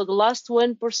 99%. So the last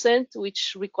 1%,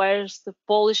 which requires the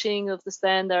polishing of the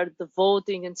standard, the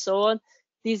voting, and so on,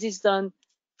 this is done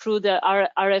through the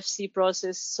RFC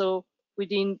process, so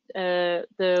within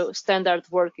the standard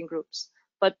working groups.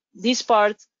 But this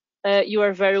part, you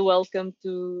are very welcome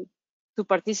to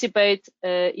participate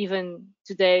even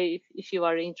today if you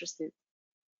are interested.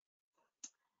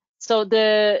 So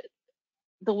the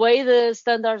way the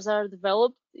standards are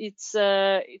developed, it's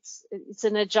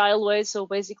an agile way. So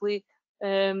basically,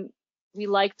 we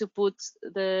like to put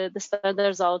the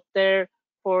standards out there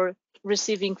for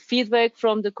receiving feedback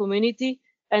from the community,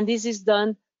 and this is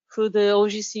done through the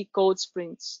OGC code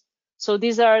sprints. So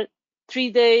these are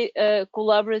 3-day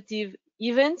collaborative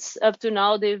events. Up to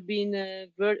now, they've been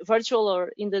virtual,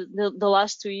 or in the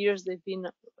last 2 years, they've been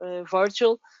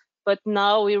virtual. But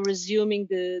now we're resuming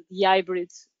the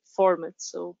hybrid format.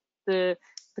 So the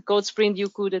code sprint you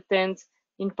could attend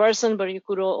in person, but you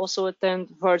could also attend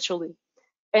virtually.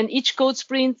 And each code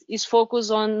sprint is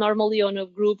focused normally on a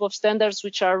group of standards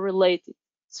which are related.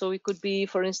 So it could be,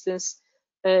 for instance,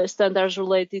 standards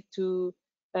related to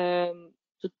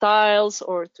tiles,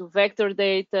 or to vector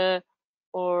data,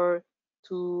 or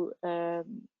to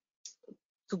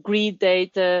grid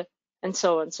data, and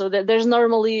so on. So there's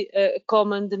normally a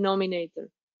common denominator.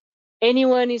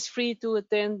 Anyone is free to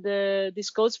attend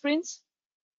these code sprints,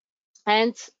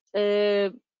 and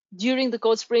during the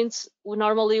code sprints,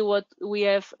 normally what we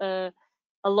have a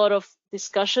lot of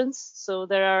discussions. So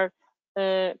there are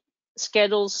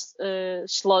schedules,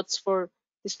 slots for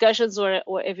discussions where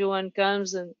everyone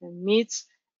comes and meets,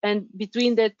 and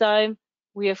between that time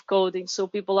we have coding. So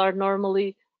people are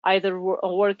normally either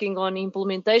working on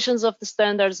implementations of the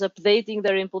standards, updating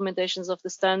their implementations of the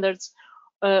standards,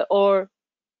 or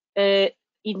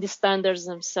in the standards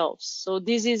themselves. So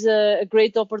this is a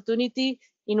great opportunity,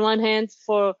 in one hand,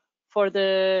 for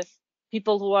the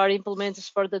people who are implementers,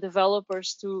 for the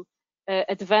developers to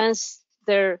advance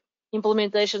their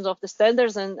implementations of the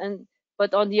standards,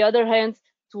 but on the other hand,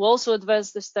 to also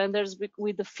advance the standards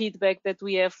with the feedback that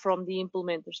we have from the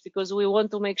implementers, because we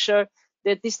want to make sure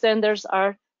that these standards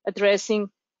are addressing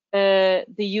the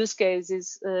use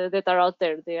cases that are out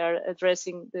there. They are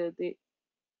addressing the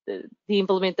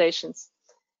implementations.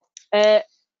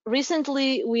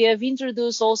 Recently, we have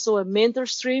introduced also a mentor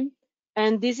stream,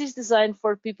 and this is designed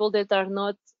for people that are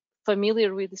not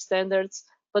familiar with the standards,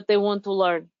 but they want to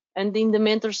learn. And in the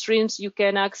mentor streams, you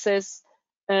can access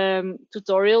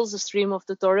tutorials, a stream of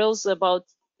tutorials about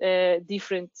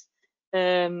different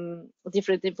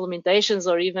implementations,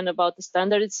 or even about the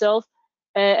standard itself.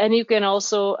 And you can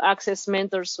also access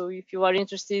mentors. So if you are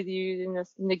interested in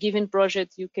a given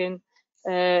project, you can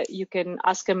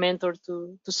ask a mentor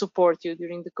to support you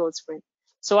during the code sprint.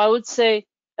 So I would say,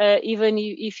 even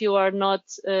if you are not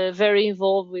very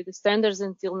involved with the standards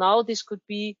until now, this could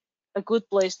be a good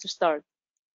place to start.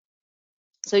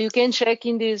 So you can check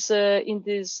in this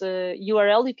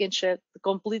URL, you can check the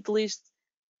complete list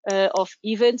of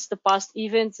events, the past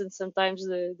events, and sometimes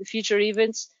the future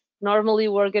events. Normally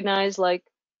we organize like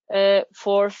 4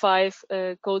 or 5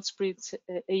 code sprints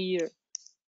a year.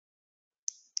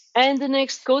 And the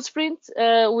next code sprint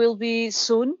will be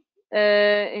soon,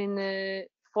 in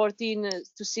 14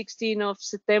 to 16 of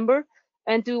September,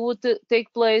 and it would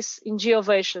take place in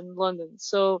Geovation, London.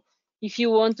 So if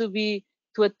you want to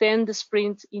attend the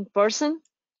sprint in person,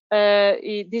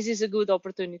 this is a good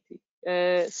opportunity.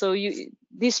 So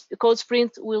this code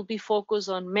sprint will be focused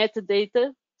on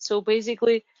metadata. So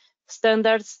basically,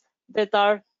 standards that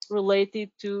are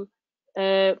related to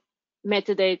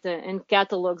metadata and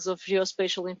catalogs of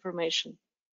geospatial information.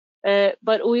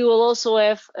 But we will also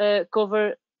have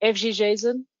cover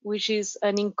FGJSON, which is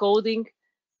an encoding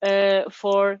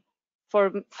for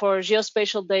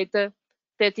geospatial data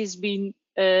that is being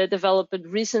developed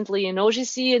recently in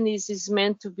OGC, and this is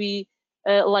meant to be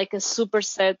like a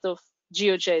superset of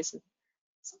GeoJSON.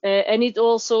 And it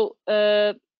also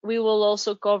we will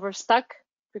also cover Stack,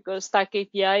 because Stack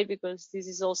API, because this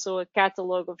is also a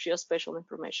catalog of geospatial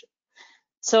information.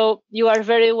 So you are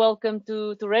very welcome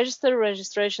to register.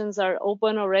 Registrations are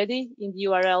open already in the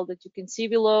URL that you can see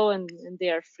below, and they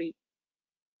are free.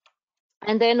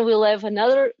 And then we'll have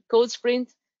another code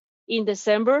sprint in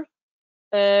December.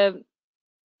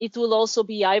 It will also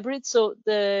be hybrid. So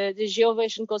the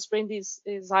Geovation code sprint is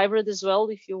hybrid as well,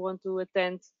 if you want to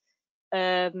attend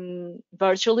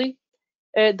virtually.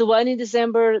 The one in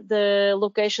December, the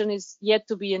location is yet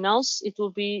to be announced. It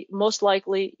will be most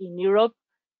likely in Europe,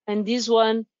 and this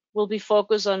one will be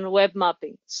focused on web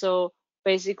mapping. So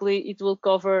basically, it will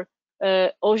cover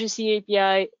OGC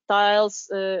API tiles,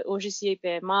 OGC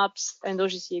API maps, and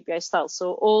OGC API styles.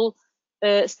 So all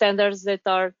standards that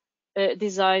are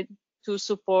designed to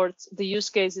support the use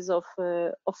cases of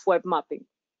web mapping.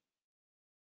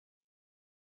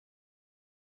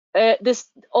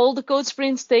 All the code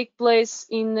sprints take place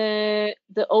in the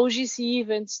OGC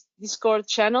events Discord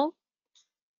channel.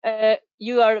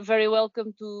 You are very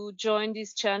welcome to join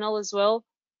this channel as well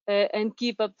and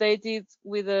keep updated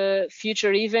with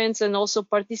future events, and also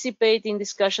participate in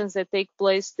discussions that take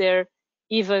place there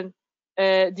even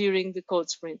during the code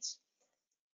sprints.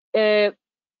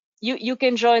 You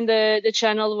can join the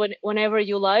channel whenever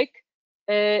you like.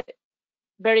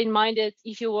 Bear in mind that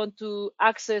if you want to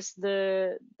access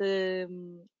the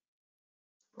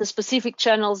specific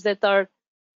channels that are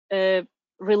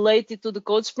related to the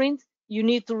code sprint, you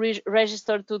need to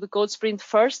register to the code sprint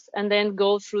first and then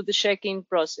go through the check-in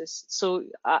process. So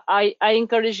I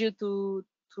encourage you to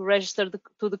register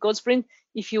to the code sprint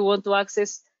if you want to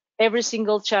access every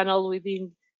single channel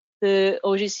within the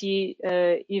OGC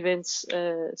events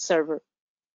server.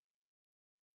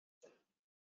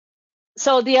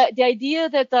 So the idea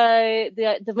that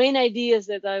the main ideas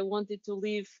that I wanted to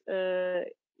leave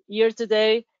here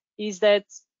today is that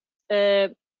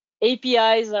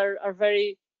APIs are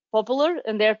very popular,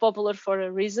 and they're popular for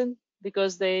a reason,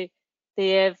 because they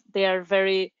are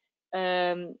very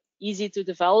easy to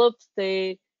develop.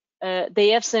 They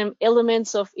have some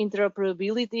elements of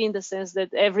interoperability in the sense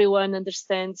that everyone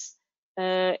understands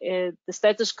the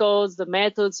status codes, the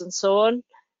methods, and so on.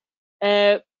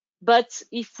 But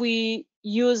if we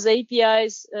use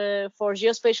APIs for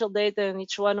geospatial data, and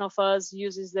each one of us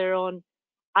uses their own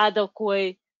ad hoc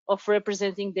way of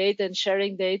representing data and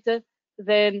sharing data,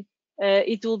 then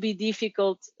it will be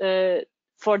difficult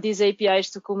for these APIs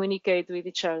to communicate with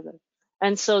each other.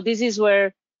 And so this is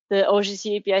where the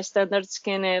OGC API standards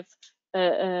can have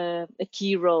a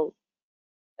key role.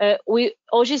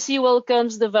 OGC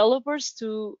welcomes developers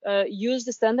to use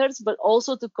the standards, but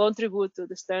also to contribute to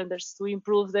the standards, to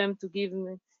improve them, to give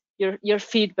them your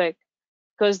feedback.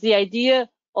 Because the idea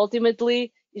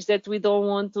ultimately is that we don't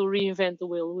want to reinvent the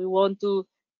wheel. We want to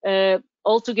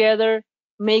altogether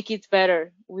make it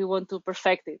better. We want to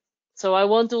perfect it. So I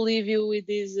want to leave you with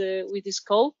this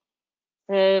call.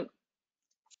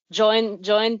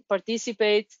 Join,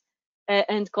 participate,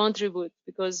 and contribute,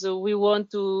 because we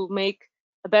want to make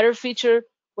a better feature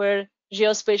where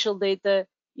geospatial data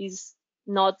is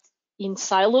not in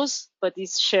silos, but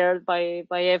is shared by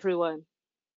everyone.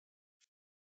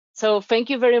 So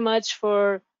thank you very much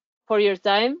for your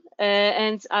time,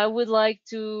 and we would like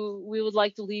to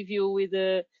leave you with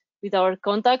our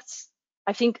contacts.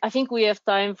 I think we have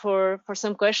time for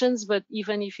some questions, but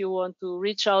even if you want to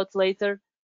reach out later,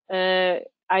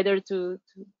 either to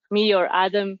me or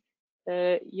Adam,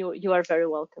 you are very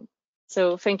welcome.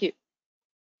 So thank you.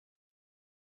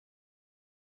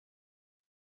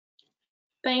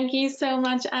 Thank you so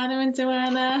much, Adam and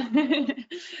Joanna.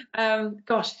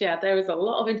 Gosh, yeah, there was a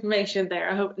lot of information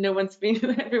there. I hope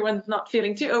everyone's not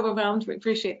feeling too overwhelmed. We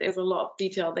appreciate there's a lot of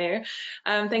detail there.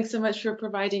 Thanks so much for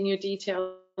providing your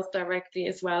details directly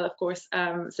as well, of course,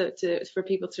 for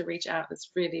people to reach out. It's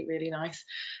really, really nice.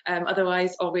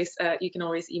 Otherwise, you can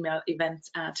always email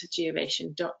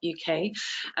events@geovation.uk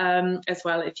as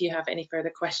well if you have any further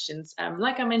questions.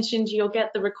 Like I mentioned, you'll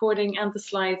get the recording and the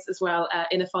slides as well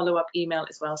in a follow-up email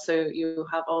as well, so you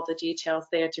have all the details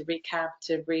there to recap,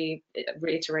 to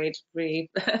reiterate,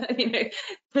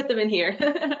 put them in here.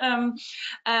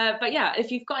 But yeah, if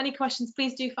you've got any questions,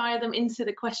 please do fire them into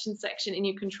the questions section in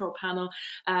your control panel,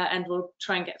 and we'll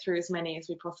try and get through as many as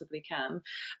we possibly can.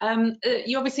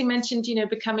 You obviously mentioned,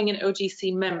 becoming an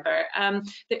OGC member. I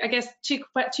guess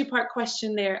two-part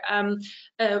question there. Are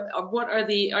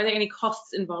there any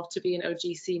costs involved to be an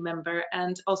OGC member?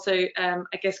 And also,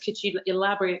 I guess, could you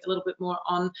elaborate a little bit more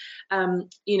on,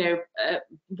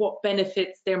 what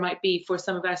benefits there might be for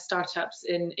some of our startups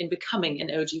in becoming an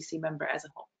OGC member as a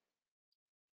whole?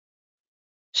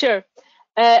 Sure.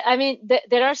 I mean,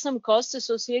 there are some costs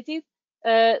associated.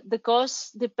 The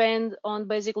costs depend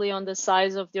basically on the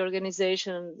size of the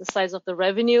organization, the size of the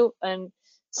revenue, and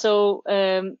so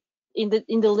in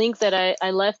the link that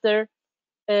I left there,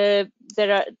 there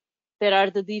are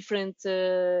the different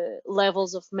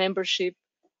levels of membership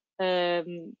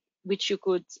which you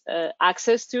could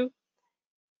access to,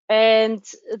 and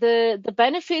the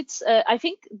benefits. I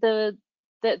think there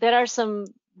are some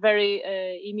very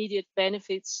immediate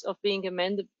benefits of being a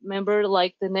member,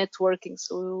 like the networking.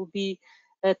 So we will be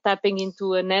tapping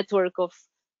into a network of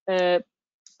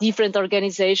different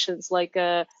organizations, like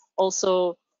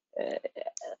also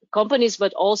companies,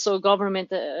 but also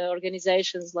government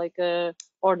organizations like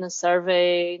Ordnance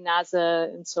Survey,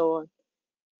 NASA, and so on.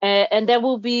 And there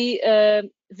will be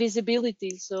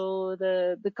visibility. So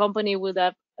the company would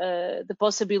have the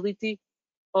possibility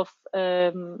of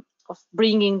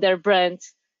bringing their brand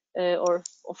or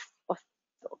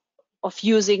of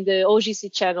using the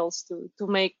OGC channels to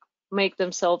make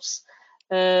themselves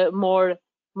more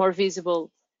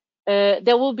visible.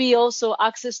 There will be also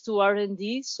access to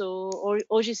R&D. So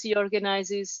OGC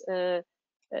organizes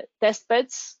test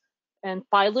beds and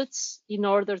pilots in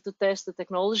order to test the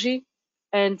technology,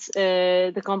 and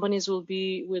the companies would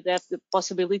have the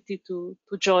possibility to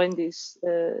join these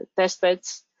test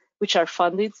beds, which are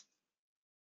funded,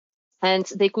 and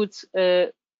they could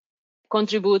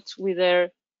contribute with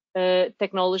their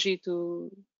technology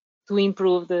to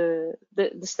improve the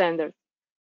standard.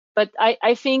 But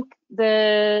I think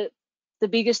the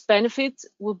biggest benefit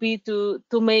would be to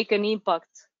make an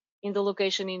impact in the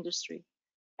location industry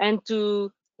and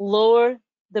to lower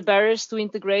the barriers to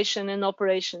integration and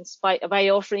operations by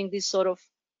offering this sort of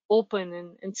open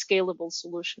and scalable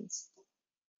solutions.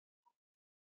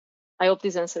 I hope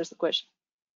this answers the question.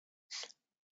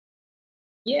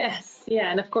 Yes, yeah,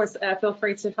 and of course, feel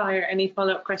free to fire any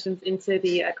follow-up questions into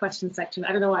the question section.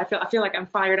 I don't know why I feel like I'm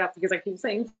fired up because I keep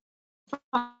saying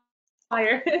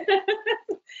fire.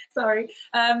 Sorry.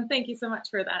 Thank you so much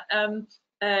for that.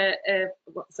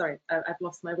 Sorry, I've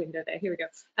lost my window there. Here we go.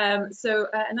 So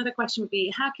another question would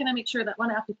be, how can I make sure that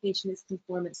one application is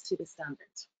conformance to the standard?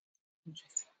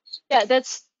 Interesting. Yeah,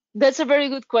 that's a very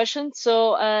good question.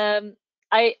 So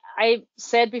I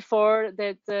said before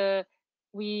that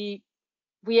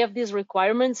we have these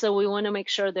requirements, so we want to make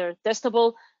sure they're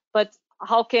testable. But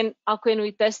how can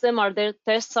we test them? Are there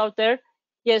tests out there?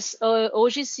 Yes,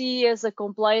 OGC has a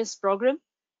compliance program,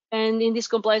 and in this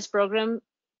compliance program,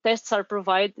 tests are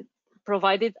provided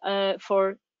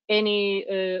for any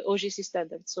OGC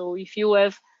standard. So if you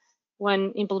have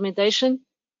one implementation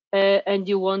and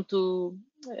you want to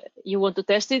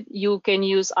test it, you can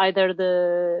use either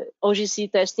the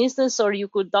OGC test instance, or you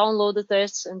could download the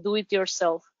tests and do it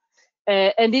yourself.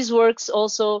 And this works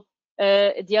also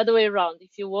the other way around.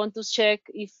 If you want to check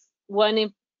if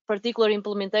one particular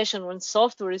implementation, one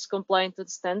software is compliant to the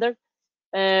standard,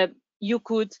 you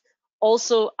could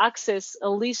also access a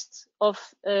list of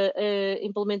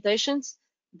implementations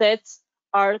that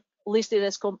are listed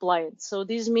as compliant. So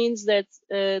this means that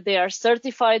they are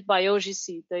certified by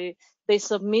OGC. They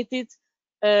submitted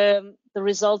the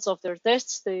results of their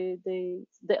tests. They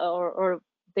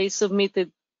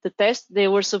submitted the test. They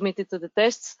were submitted to the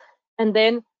tests, and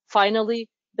then finally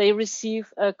they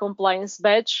receive a compliance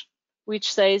badge,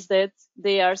 which says that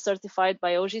they are certified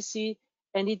by OGC,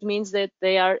 and it means that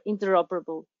they are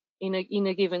interoperable in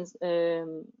a given.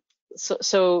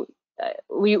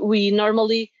 We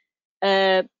normally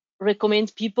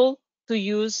recommend people to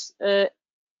use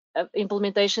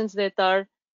implementations that are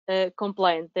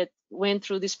compliant, that went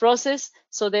through this process,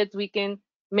 so that we can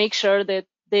make sure that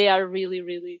they are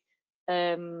really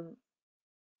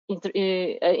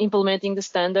implementing the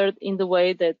standard in the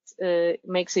way that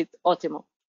makes it optimal.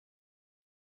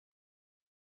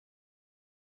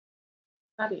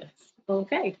 Fabulous.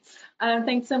 Okay,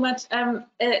 thanks so much.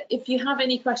 If you have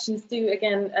any questions, do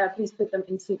again please put them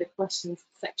into the questions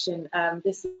section.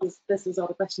 This is all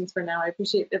the questions for now. I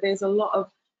appreciate that there's a lot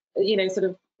of sort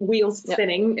of wheels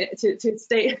spinning to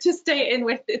stay in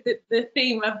with the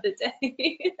theme of the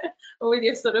day with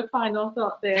your sort of final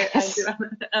thought there,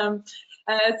 Joanna.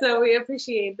 So we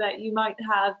appreciate that you might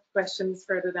have questions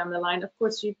further down the line. Of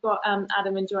course, you've got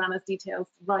Adam and Joanna's details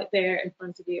right there in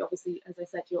front of you. Obviously, as I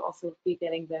said, you'll also be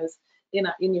getting those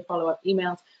in your follow-up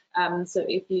emails. So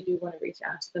if you do want to reach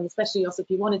out to them, especially also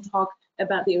if you want to talk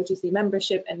about the OGC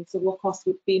membership and so what costs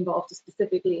would be involved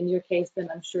specifically in your case, then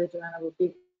I'm sure Joanna will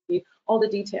give you all the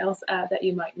details that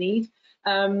you might need.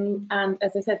 And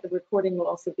as I said, the recording will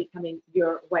also be coming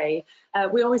your way.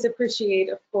 We always appreciate,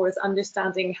 of course,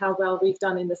 understanding how well we've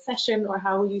done in the session or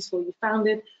how useful you found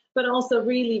it, but also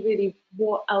really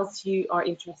what else you are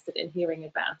interested in hearing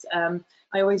about.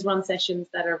 I always run sessions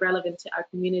that are relevant to our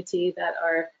community, that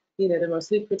are the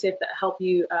most lucrative, that help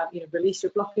you release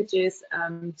your blockages,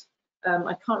 and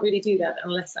I can't really do that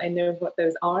unless I know what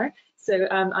those are. So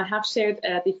I have shared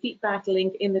the feedback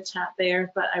link in the chat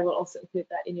there, but I will also include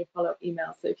that in your follow-up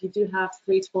email. So if you do have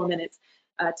 3 to 4 minutes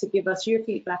to give us your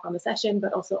feedback on the session,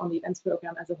 but also on the events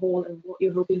program as a whole and what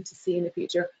you're hoping to see in the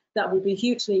future, that would be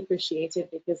hugely appreciated,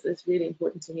 because it's really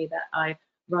important to me that I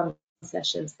run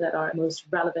sessions that are most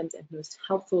relevant and most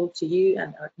helpful to you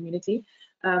and our community.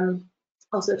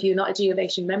 Also, if you're not a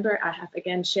GeoVation member, I have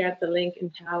again shared the link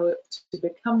in how to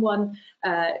become one.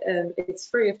 It's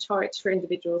free of charge for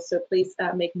individuals, so please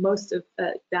make most of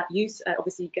that use.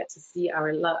 Obviously, you get to see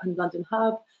our London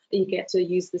hub, you get to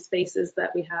use the spaces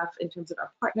that we have in terms of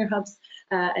our partner hubs,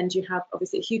 and you have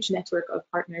obviously a huge network of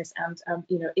partners and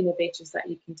innovators that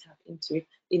you can tap into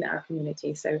in our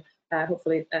community. So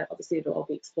hopefully, obviously, it'll all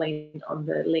be explained on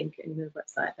the link in the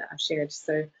website that I've shared.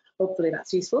 So hopefully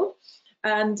that's useful.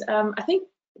 And I think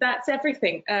that's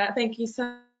everything. Thank you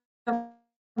so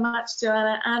much,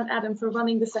 Joanna and Adam, for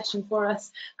running the session for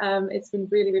us. It's been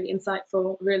really, really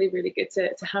insightful, really, really good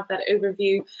to have that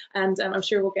overview. And I'm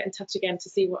sure we'll get in touch again to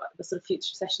see what the sort of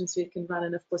future sessions we can run.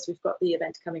 And of course, we've got the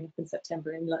event coming up in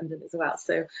September in London as well,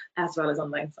 as well as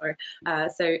online, sorry.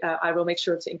 So I will make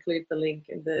sure to include the link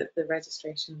in the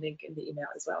registration link in the email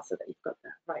as well, so that you've got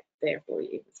that right there for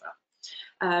you as well.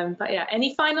 But yeah,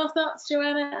 any final thoughts,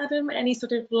 Joanna, Adam? Any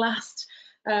sort of last,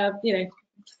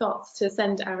 thoughts to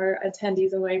send our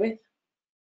attendees away with?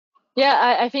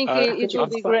 Yeah, I think it will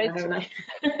be great.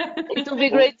 It will be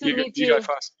great to meet you. You go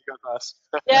first. You go first.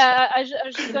 Yeah, I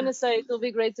was just gonna say it will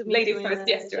be great to meet Ladies you first,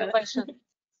 yes, Joanna.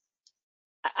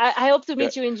 I hope to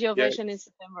meet you in GeoVation in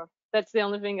September. That's the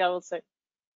only thing I will say.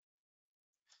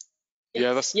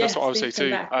 Yeah, that's what I would say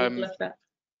too.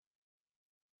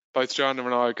 Both Joanna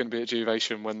and I are going to be at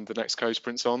GeoVation when the next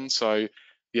co-sprint's on, so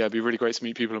yeah, it'd be really great to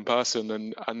meet people in person.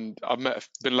 And I've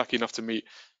been lucky enough to meet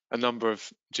a number of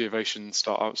GeoVation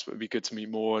startups, but it'd be good to meet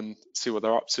more and see what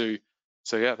they're up to.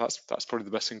 So yeah, that's probably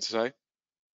the best thing to say.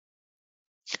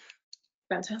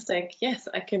 Fantastic. Yes,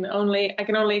 I can only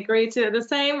agree to the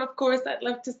same. Of course, I'd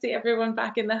love to see everyone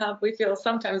back in the hub.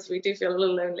 Sometimes we do feel a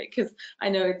little lonely, because I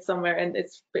know it's summer and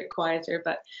it's a bit quieter,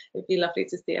 but it'd be lovely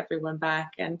to see everyone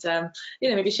back, and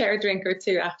maybe share a drink or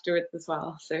two afterwards as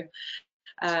well. So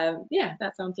yeah,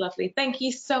 that sounds lovely. Thank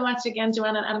you so much again,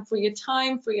 Joanna and Adam, for your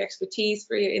time, for your expertise,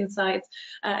 for your insights,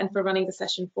 and for running the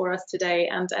session for us today.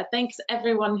 And thanks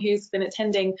everyone who's been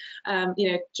attending,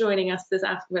 joining us this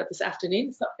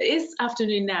afternoon. It is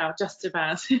afternoon now, just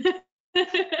about.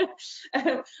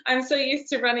 I'm so used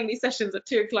to running these sessions at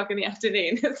 2 o'clock in the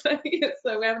afternoon, so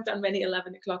we haven't done many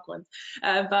 11 o'clock ones.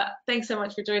 But thanks so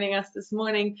much for joining us this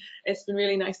morning. It's been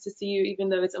really nice to see you, even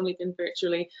though it's only been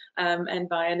virtually and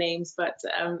via names, but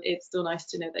it's still nice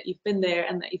to know that you've been there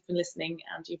and that you've been listening,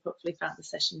 and you've hopefully found the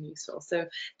session useful. So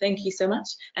thank you so much,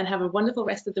 and have a wonderful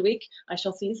rest of the week. I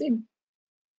shall see you soon.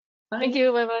 Bye. Thank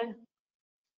you. Bye-bye.